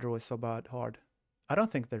village and the draw is so bad hard. I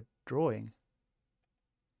don't think they're drawing.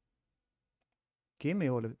 Give me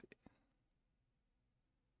all of...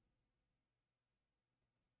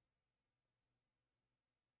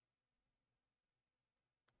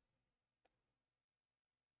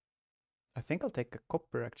 I think I'll take a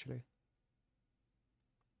copper actually.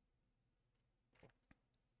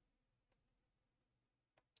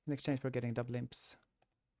 In exchange for getting double imps.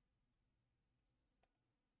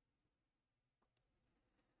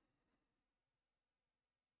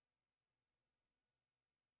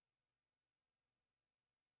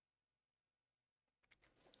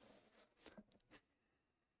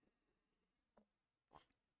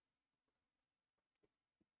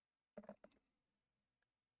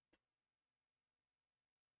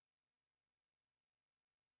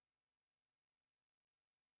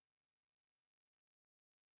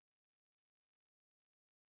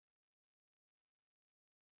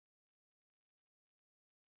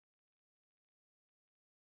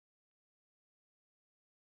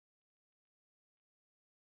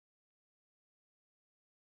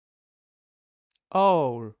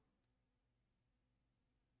 Oh,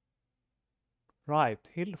 right.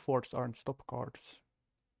 Hill forts aren't stop cards.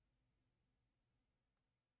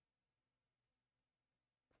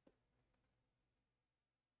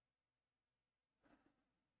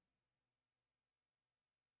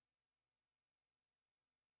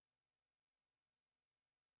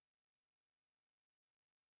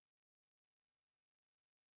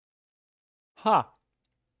 Ha!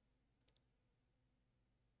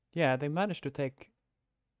 Yeah, they managed to take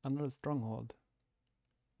another stronghold.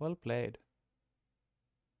 Well played.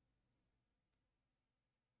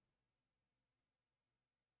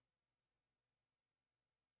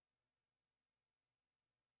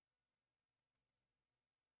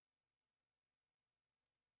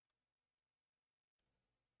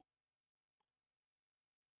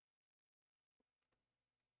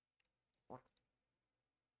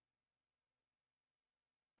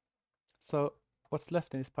 So, what's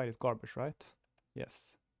left in this pile is garbage, right?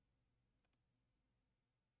 Yes.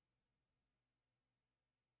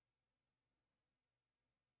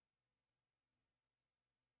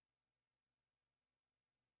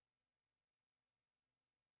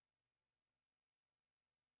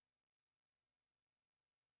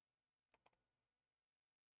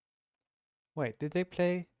 Wait, did they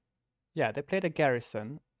play? Yeah, they played a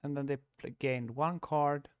garrison, and then they gained 1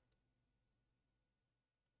 card,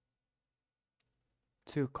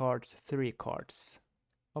 2 cards, 3 cards.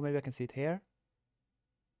 Oh, maybe I can see it here.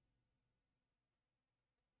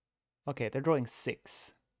 Okay, they're drawing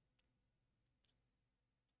 6.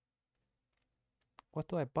 What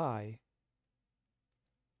do I buy?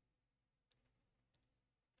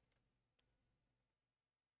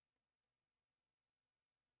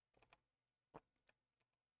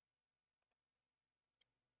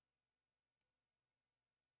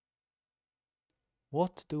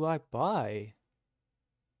 What do I buy?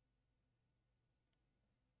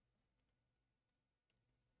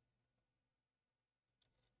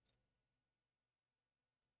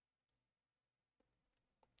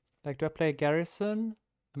 Like, do I play a garrison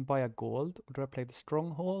and buy a gold? Or do I play the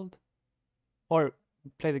stronghold? Or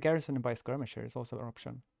play the garrison and buy a skirmisher is also an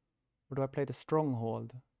option. Or do I play the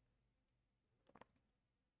stronghold?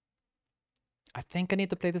 I think I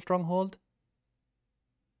need to play the stronghold.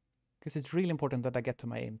 Because it's really important that I get to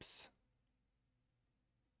my imps.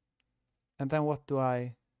 And then what do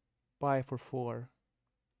I buy for 4?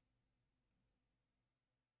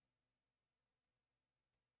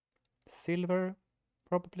 Silver,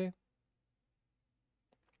 probably.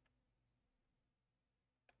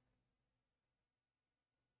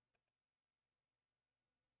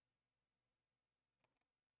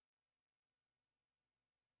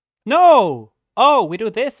 No! Oh, we do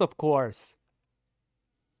this, of course.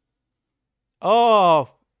 Oh,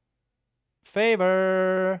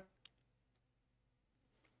 favor.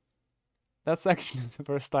 That's actually the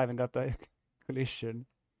first time I got a collision.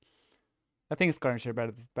 I think skirmisher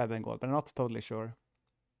is better than gold, but I'm not totally sure.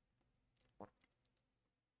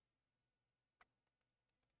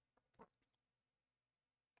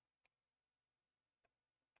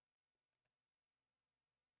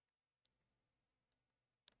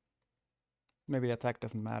 Maybe the attack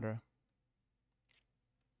doesn't matter.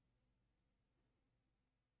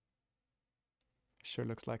 Sure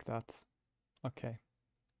looks like that. Okay.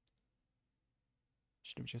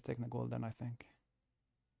 Should have just taken the gold then, I think.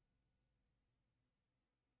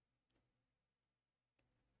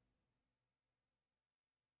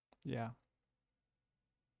 Yeah.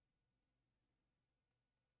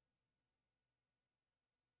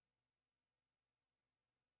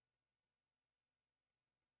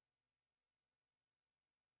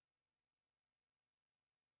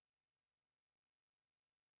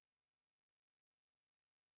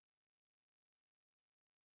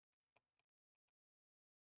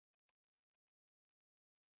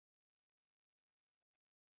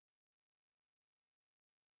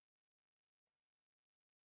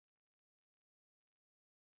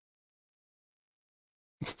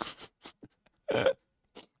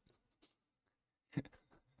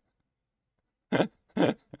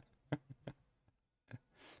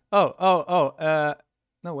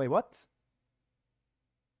 No, wait, what?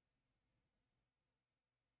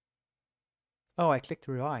 Oh, I clicked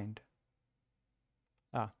rewind.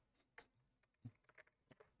 Ah.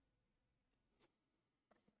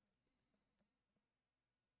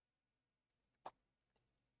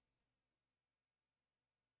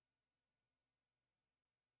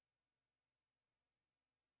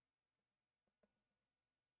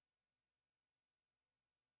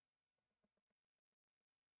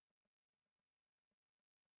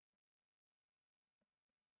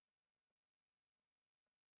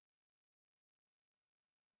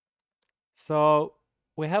 So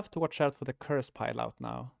we have to watch out for the curse pile out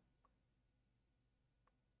now.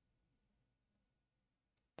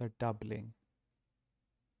 They're doubling.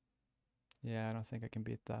 Yeah, I don't think I can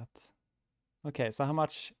beat that. Okay, so how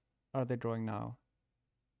much are they drawing now?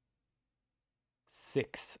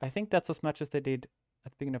 6. I think that's as much as they did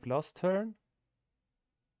at the beginning of last turn.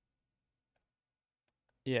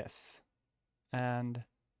 Yes. And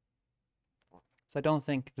so I don't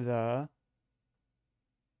think the...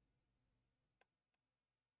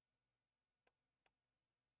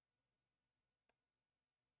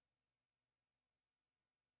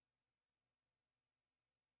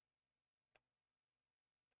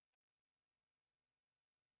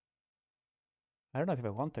 I don't know if I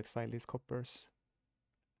want to exile these coppers.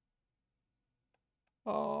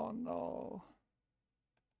 Oh no.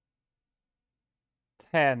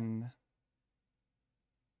 10.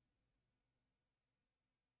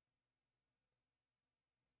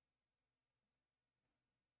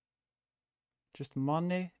 Just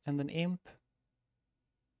money and an imp.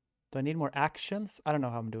 Do I need more actions? I don't know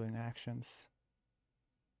how I'm doing actions.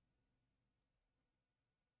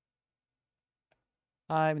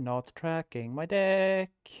 I'm not tracking my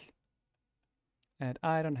deck. And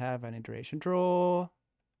I don't have any duration draw.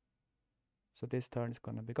 So this turn is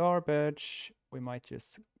gonna be garbage. We might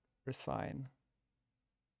just resign.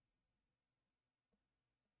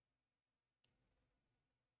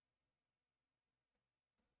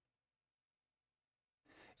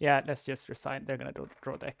 Yeah, let's just resign. They're gonna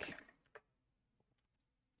draw deck.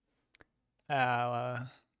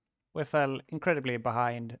 We fell incredibly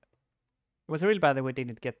behind. It was really bad that we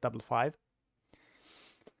didn't get double 5.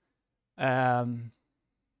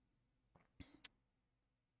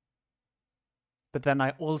 But then I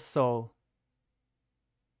also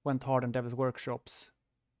went hard on Devil's Workshops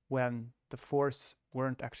when the fours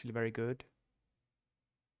weren't actually very good.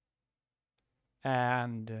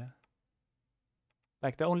 And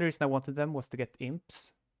like the only reason I wanted them was to get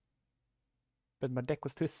imps. But my deck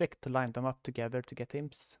was too thick to line them up together to get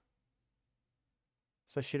imps.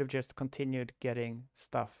 So I should have just continued getting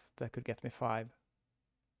stuff that could get me 5.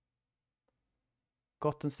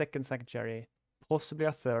 Gotten second sanctuary, possibly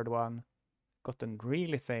a third one, gotten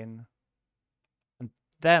really thin, and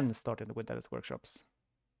then started with Devil's Workshops.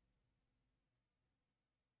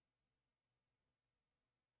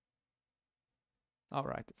 All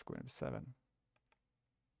right, it's going to be 7.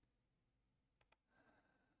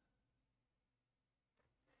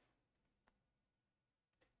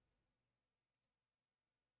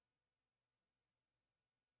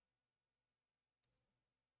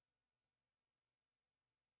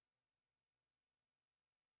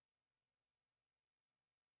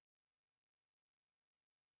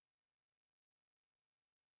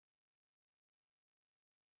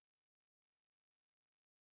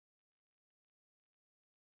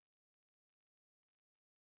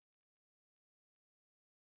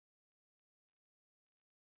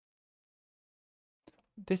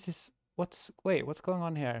 This is wait, what's going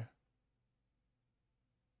on here?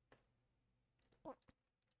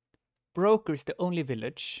 Broker is the only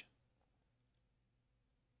village.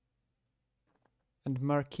 And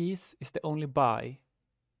Marquise is the only buy.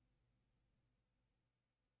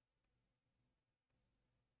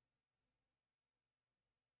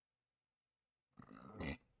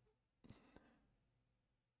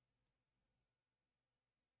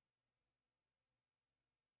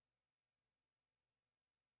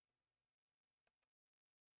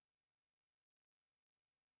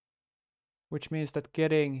 Which means that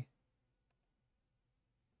getting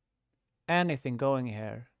anything going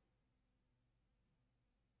here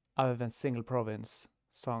other than single province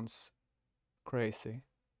sounds crazy.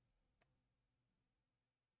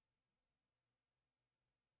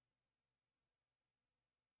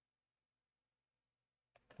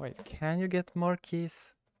 Wait, can you get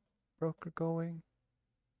Marquise broker going?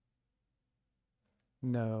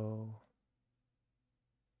 No.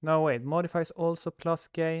 No, wait, modifies also plus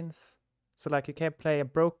gains. So like you can play a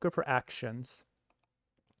broker for actions.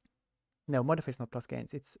 No, modify is not plus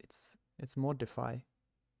gains. It's modify.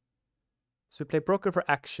 So you play broker for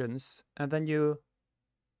actions, and then you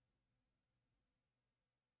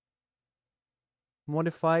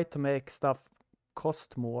modify to make stuff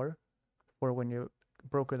cost more for when you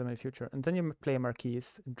broker them in the future. And then you play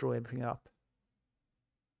Marquise and draw everything up.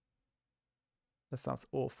 That sounds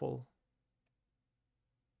awful.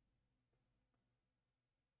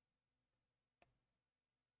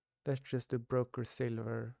 Let's just do broker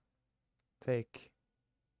silver. Take.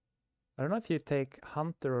 I don't know if you take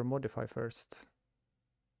hunter or modify first.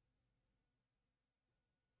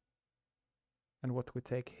 And what we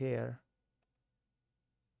take here.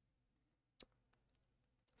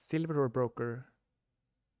 Silver or broker?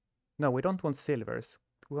 No, we don't want silvers.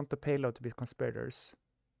 We want the payload to be conspirators.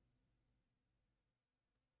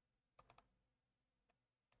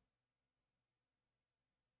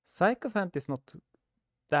 Sycophant is not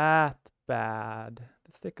that bad.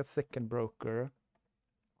 Let's take a second broker.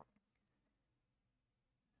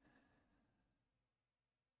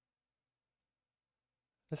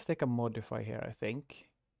 Let's take a modify here, I think.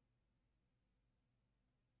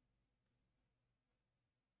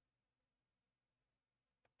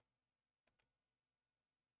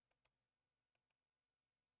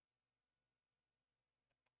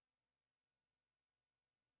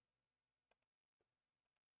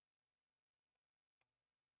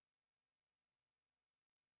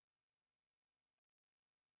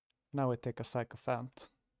 Now we take a Sycophant.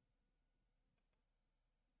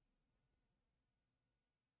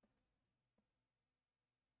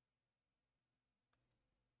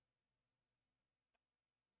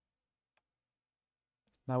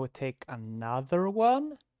 Now we take another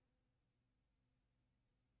one.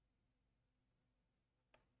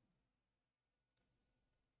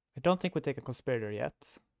 I don't think we take a conspirator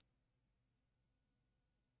yet.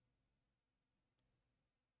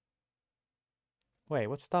 Wait,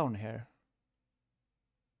 what's down here?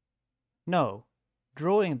 No,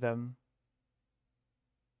 drawing them.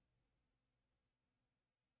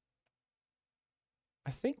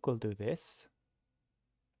 I think we'll do this.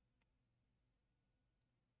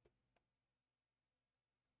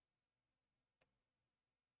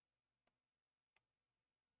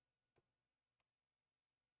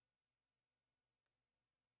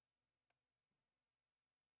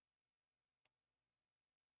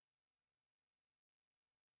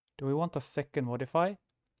 Do we want a second modify?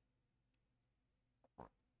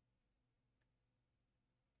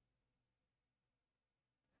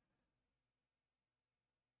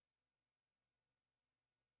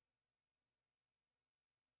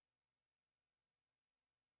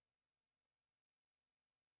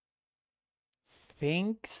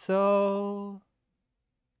 Think so.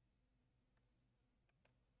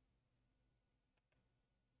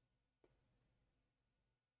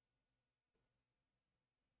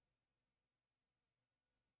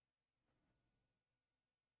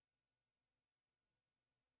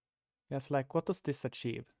 Yes, like what does this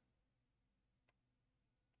achieve?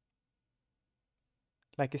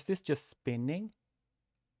 Like, is this just spinning?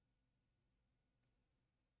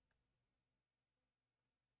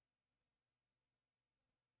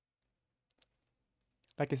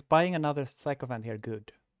 Like, is buying another Sycophant here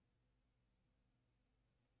good?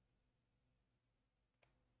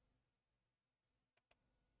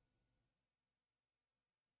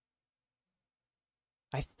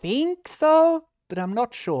 I think so, but I'm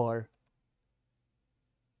not sure.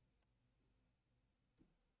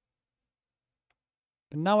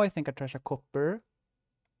 But now I think I trash a copper.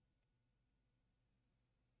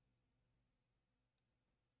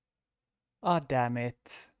 Ah, damn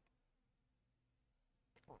it.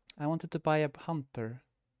 I wanted to buy a hunter.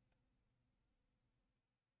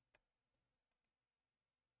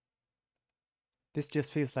 This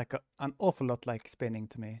just feels like an awful lot like spinning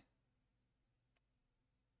to me.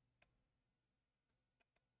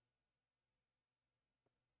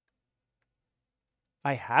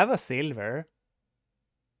 I have a silver.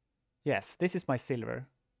 Yes, this is my silver.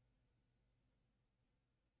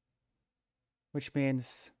 Which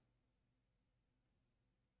means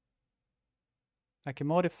I can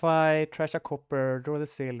modify, trash a copper, draw the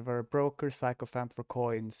silver, broker Sycophant for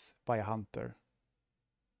coins, buy a hunter.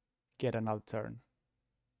 Get another turn.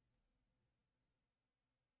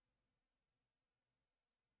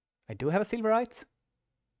 I do have a silver, right?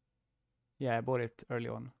 Yeah, I bought it early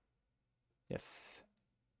on. Yes.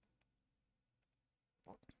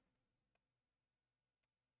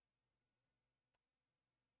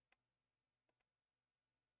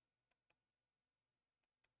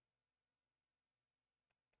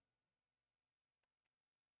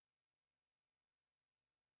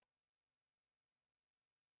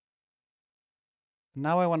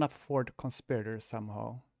 Now I want to afford conspirators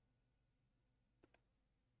somehow.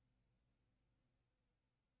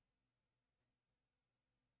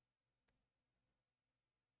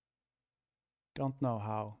 Don't know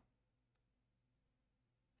how.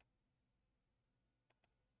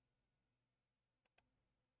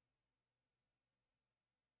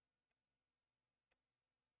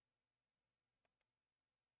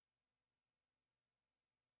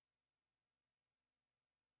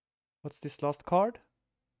 What's this last card?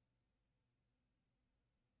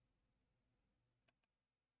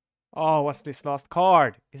 Oh, what's this last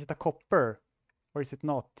card? Is it a copper? Or is it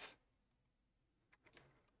not?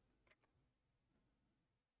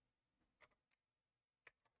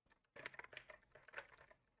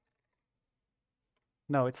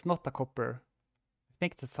 No, it's not a copper. I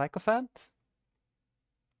think it's a sycophant.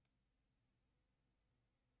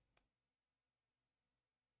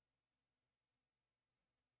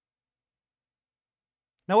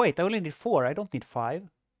 No, wait, I only need 4. I don't need 5.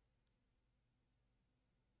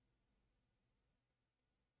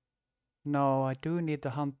 No, I do need the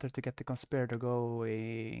hunter to get the conspirator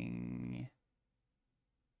going.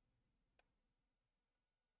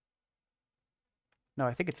 No,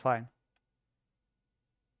 I think it's fine.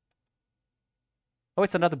 Oh,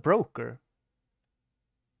 it's another broker.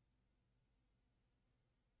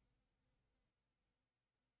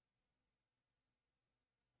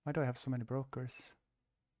 Why do I have so many brokers?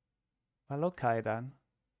 Well, okay then.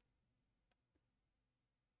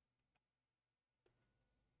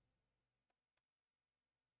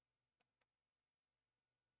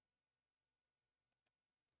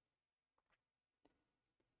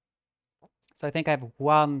 So I think I have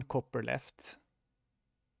 1 copper left.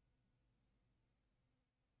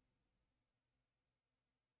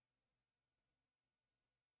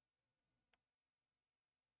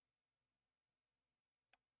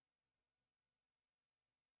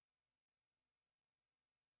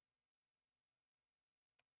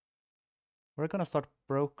 We're gonna start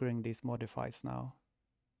brokering these modifies now.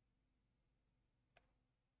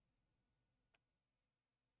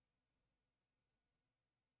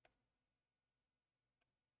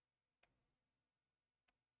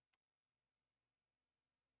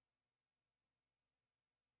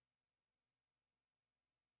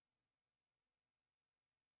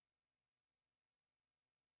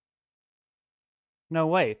 No,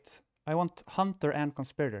 wait. I want hunter and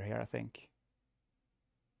conspirator here, I think.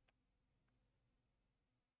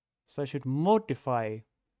 So I should modify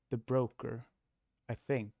the broker, I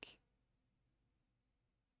think.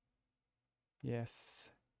 Yes.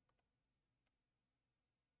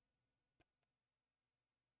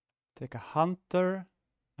 Take a hunter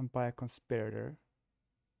and buy a conspirator.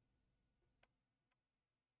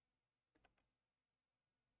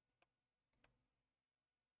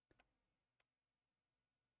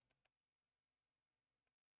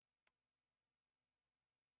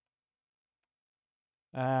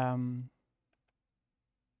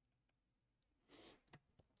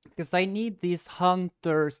 Because I need these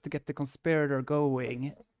hunters to get the conspirator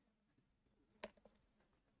going.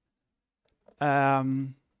 I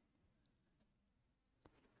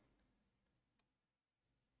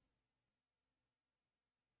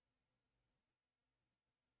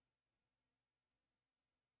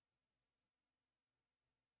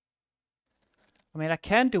mean, I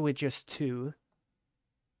can do with just 2.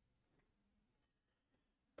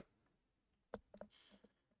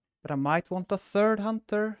 But I might want a 3rd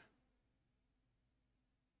hunter.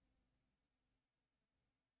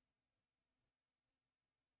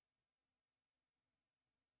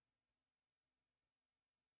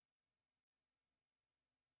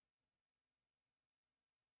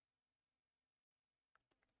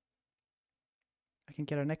 I can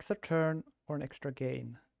get an extra turn or an extra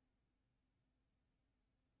gain.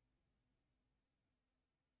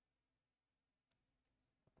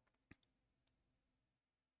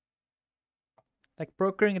 Like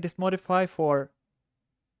brokering this modify for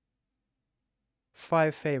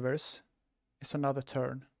 5 favors is another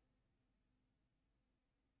turn.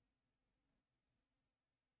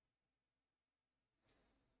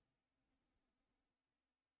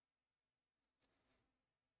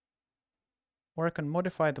 Or I can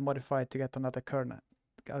modify the modified to get another card.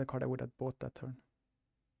 The other card I would have bought that turn.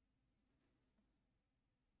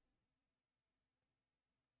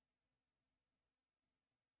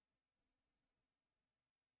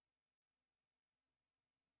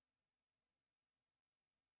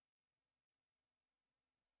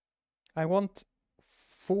 I want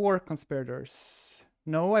 4 conspirators.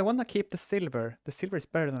 No, I want to keep the silver. The silver is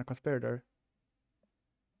better than a conspirator.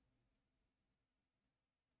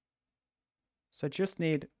 So I just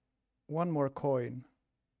need 1 more coin.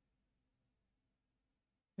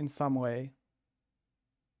 In some way.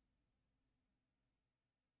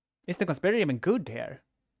 Is the conspirator even good here?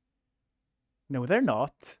 No, they're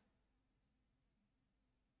not.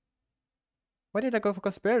 Why did I go for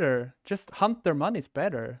conspirator? Just hunter money's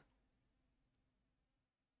better.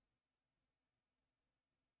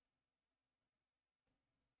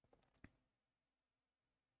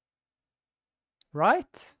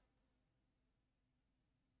 Right?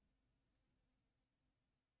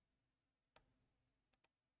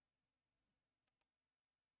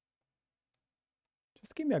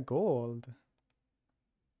 Just give me a gold.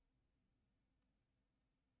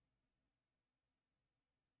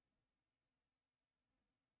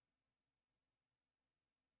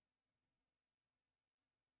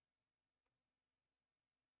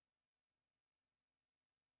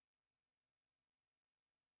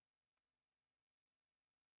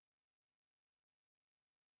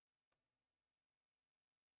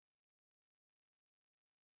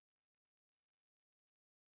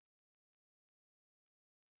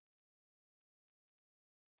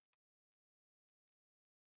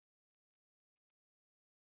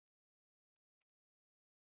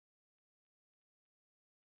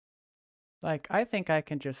 Like, I think I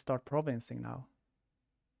can just start provincing now.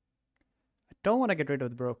 I don't want to get rid of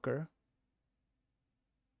the broker.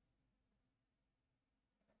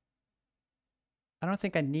 I don't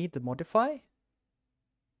think I need the modify.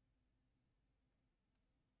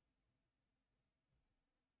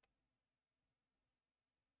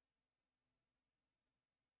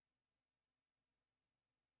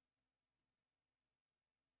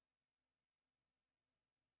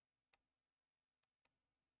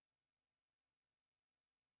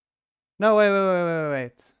 No,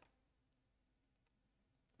 wait.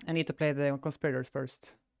 I need to play the conspirators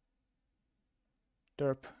first.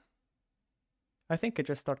 Derp. I think I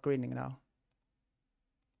just start greening now.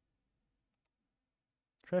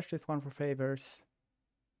 Trash this one for favors.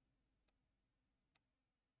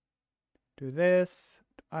 Do this.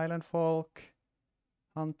 Island folk.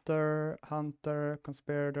 Hunter, hunter,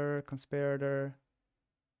 conspirator, conspirator.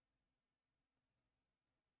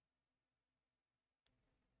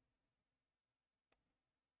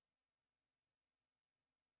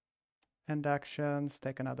 End actions,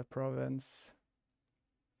 take another province.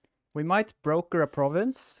 We might broker a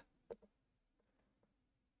province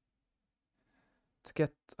to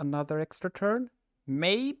get another extra turn.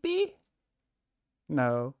 Maybe?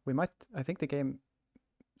 No, we might. I think the game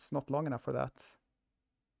is not long enough for that.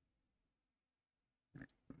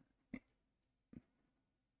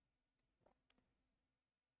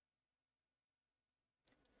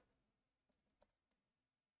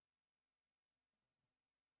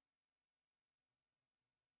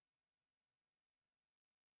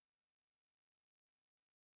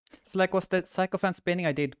 So, like, was the Psychophant spinning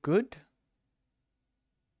I did good?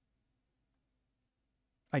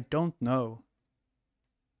 I don't know.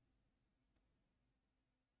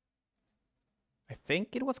 I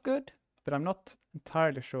think it was good, but I'm not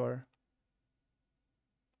entirely sure.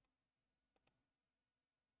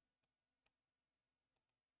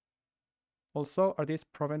 Also, are these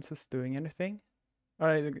provinces doing anything?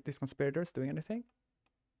 Are these conspirators doing anything?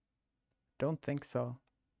 Don't think so.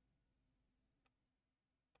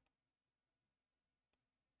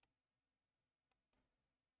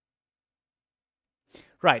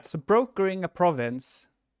 Right, so brokering a province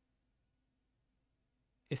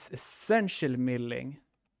is essential milling.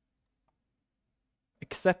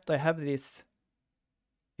 Except I have this.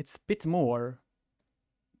 It's a bit more.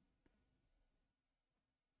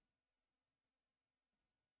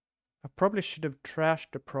 I probably should have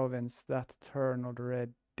trashed the province that turn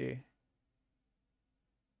already. Okay.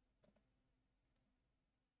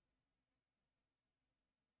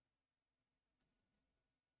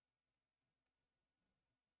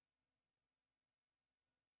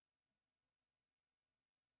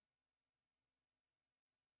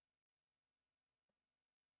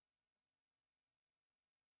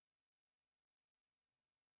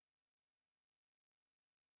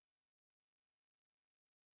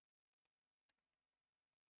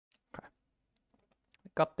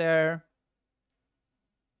 We got there.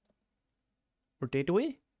 Or did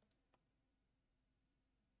we?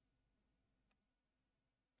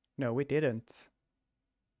 No, we didn't.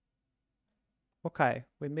 Okay,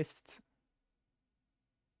 we missed.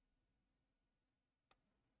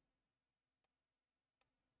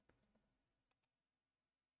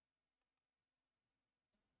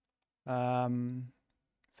 So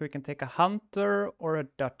we can take a hunter or a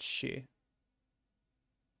duchy.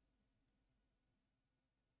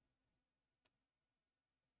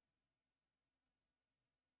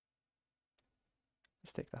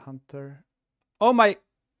 Let's take the hunter. Oh my!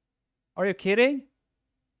 Are you kidding?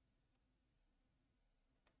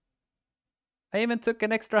 I even took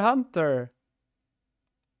an extra hunter.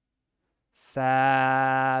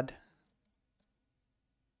 Sad.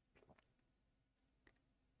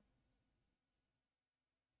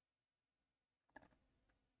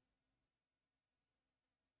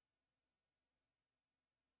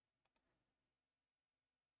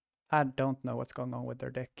 I don't know what's going on with their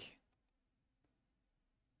deck.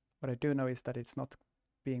 What I do know is that it's not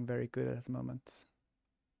being very good at the moment.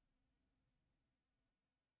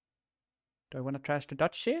 Do I want to trash the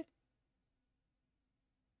duchy?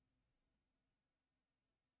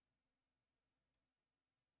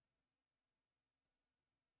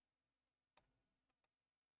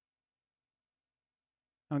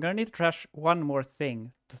 I'm gonna need to trash one more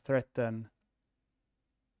thing to threaten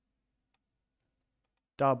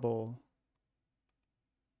double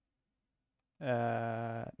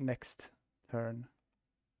next turn.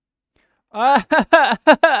 Hunters!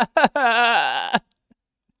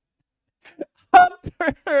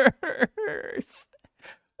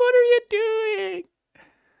 What are you doing?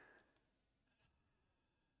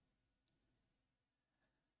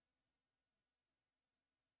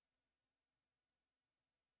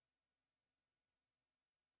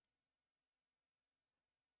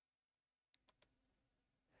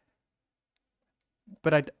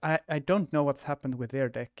 but I don't know what's happened with their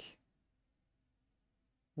deck.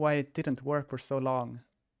 Why it didn't work for so long.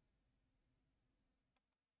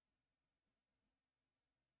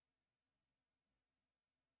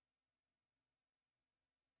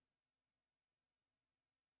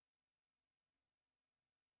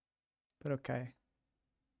 But okay.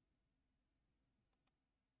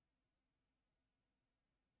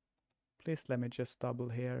 Please let me just double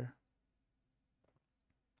here.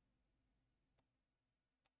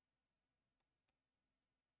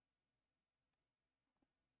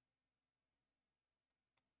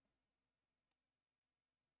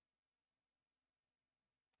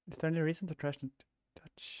 Is there any reason to trash the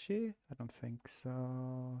touchy? I don't think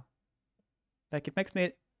so. Like, it makes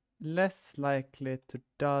me less likely to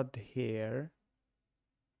dud here.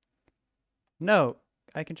 No,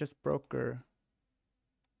 I can just broker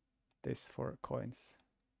this for coins.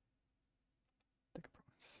 Take a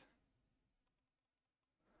promise.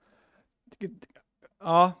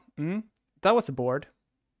 That was a board.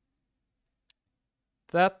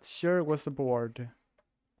 That sure was a board.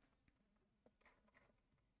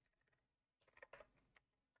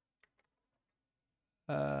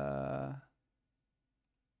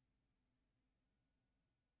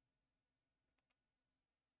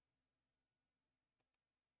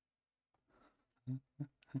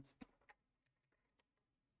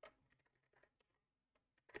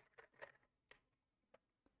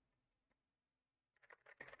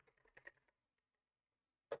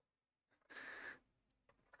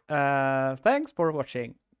 Thanks for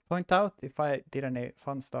watching. Point out if I did any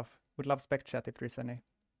fun stuff. Would love spec chat if there's any.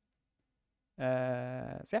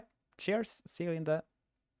 So yeah, cheers. See you in the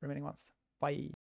remaining ones. Bye.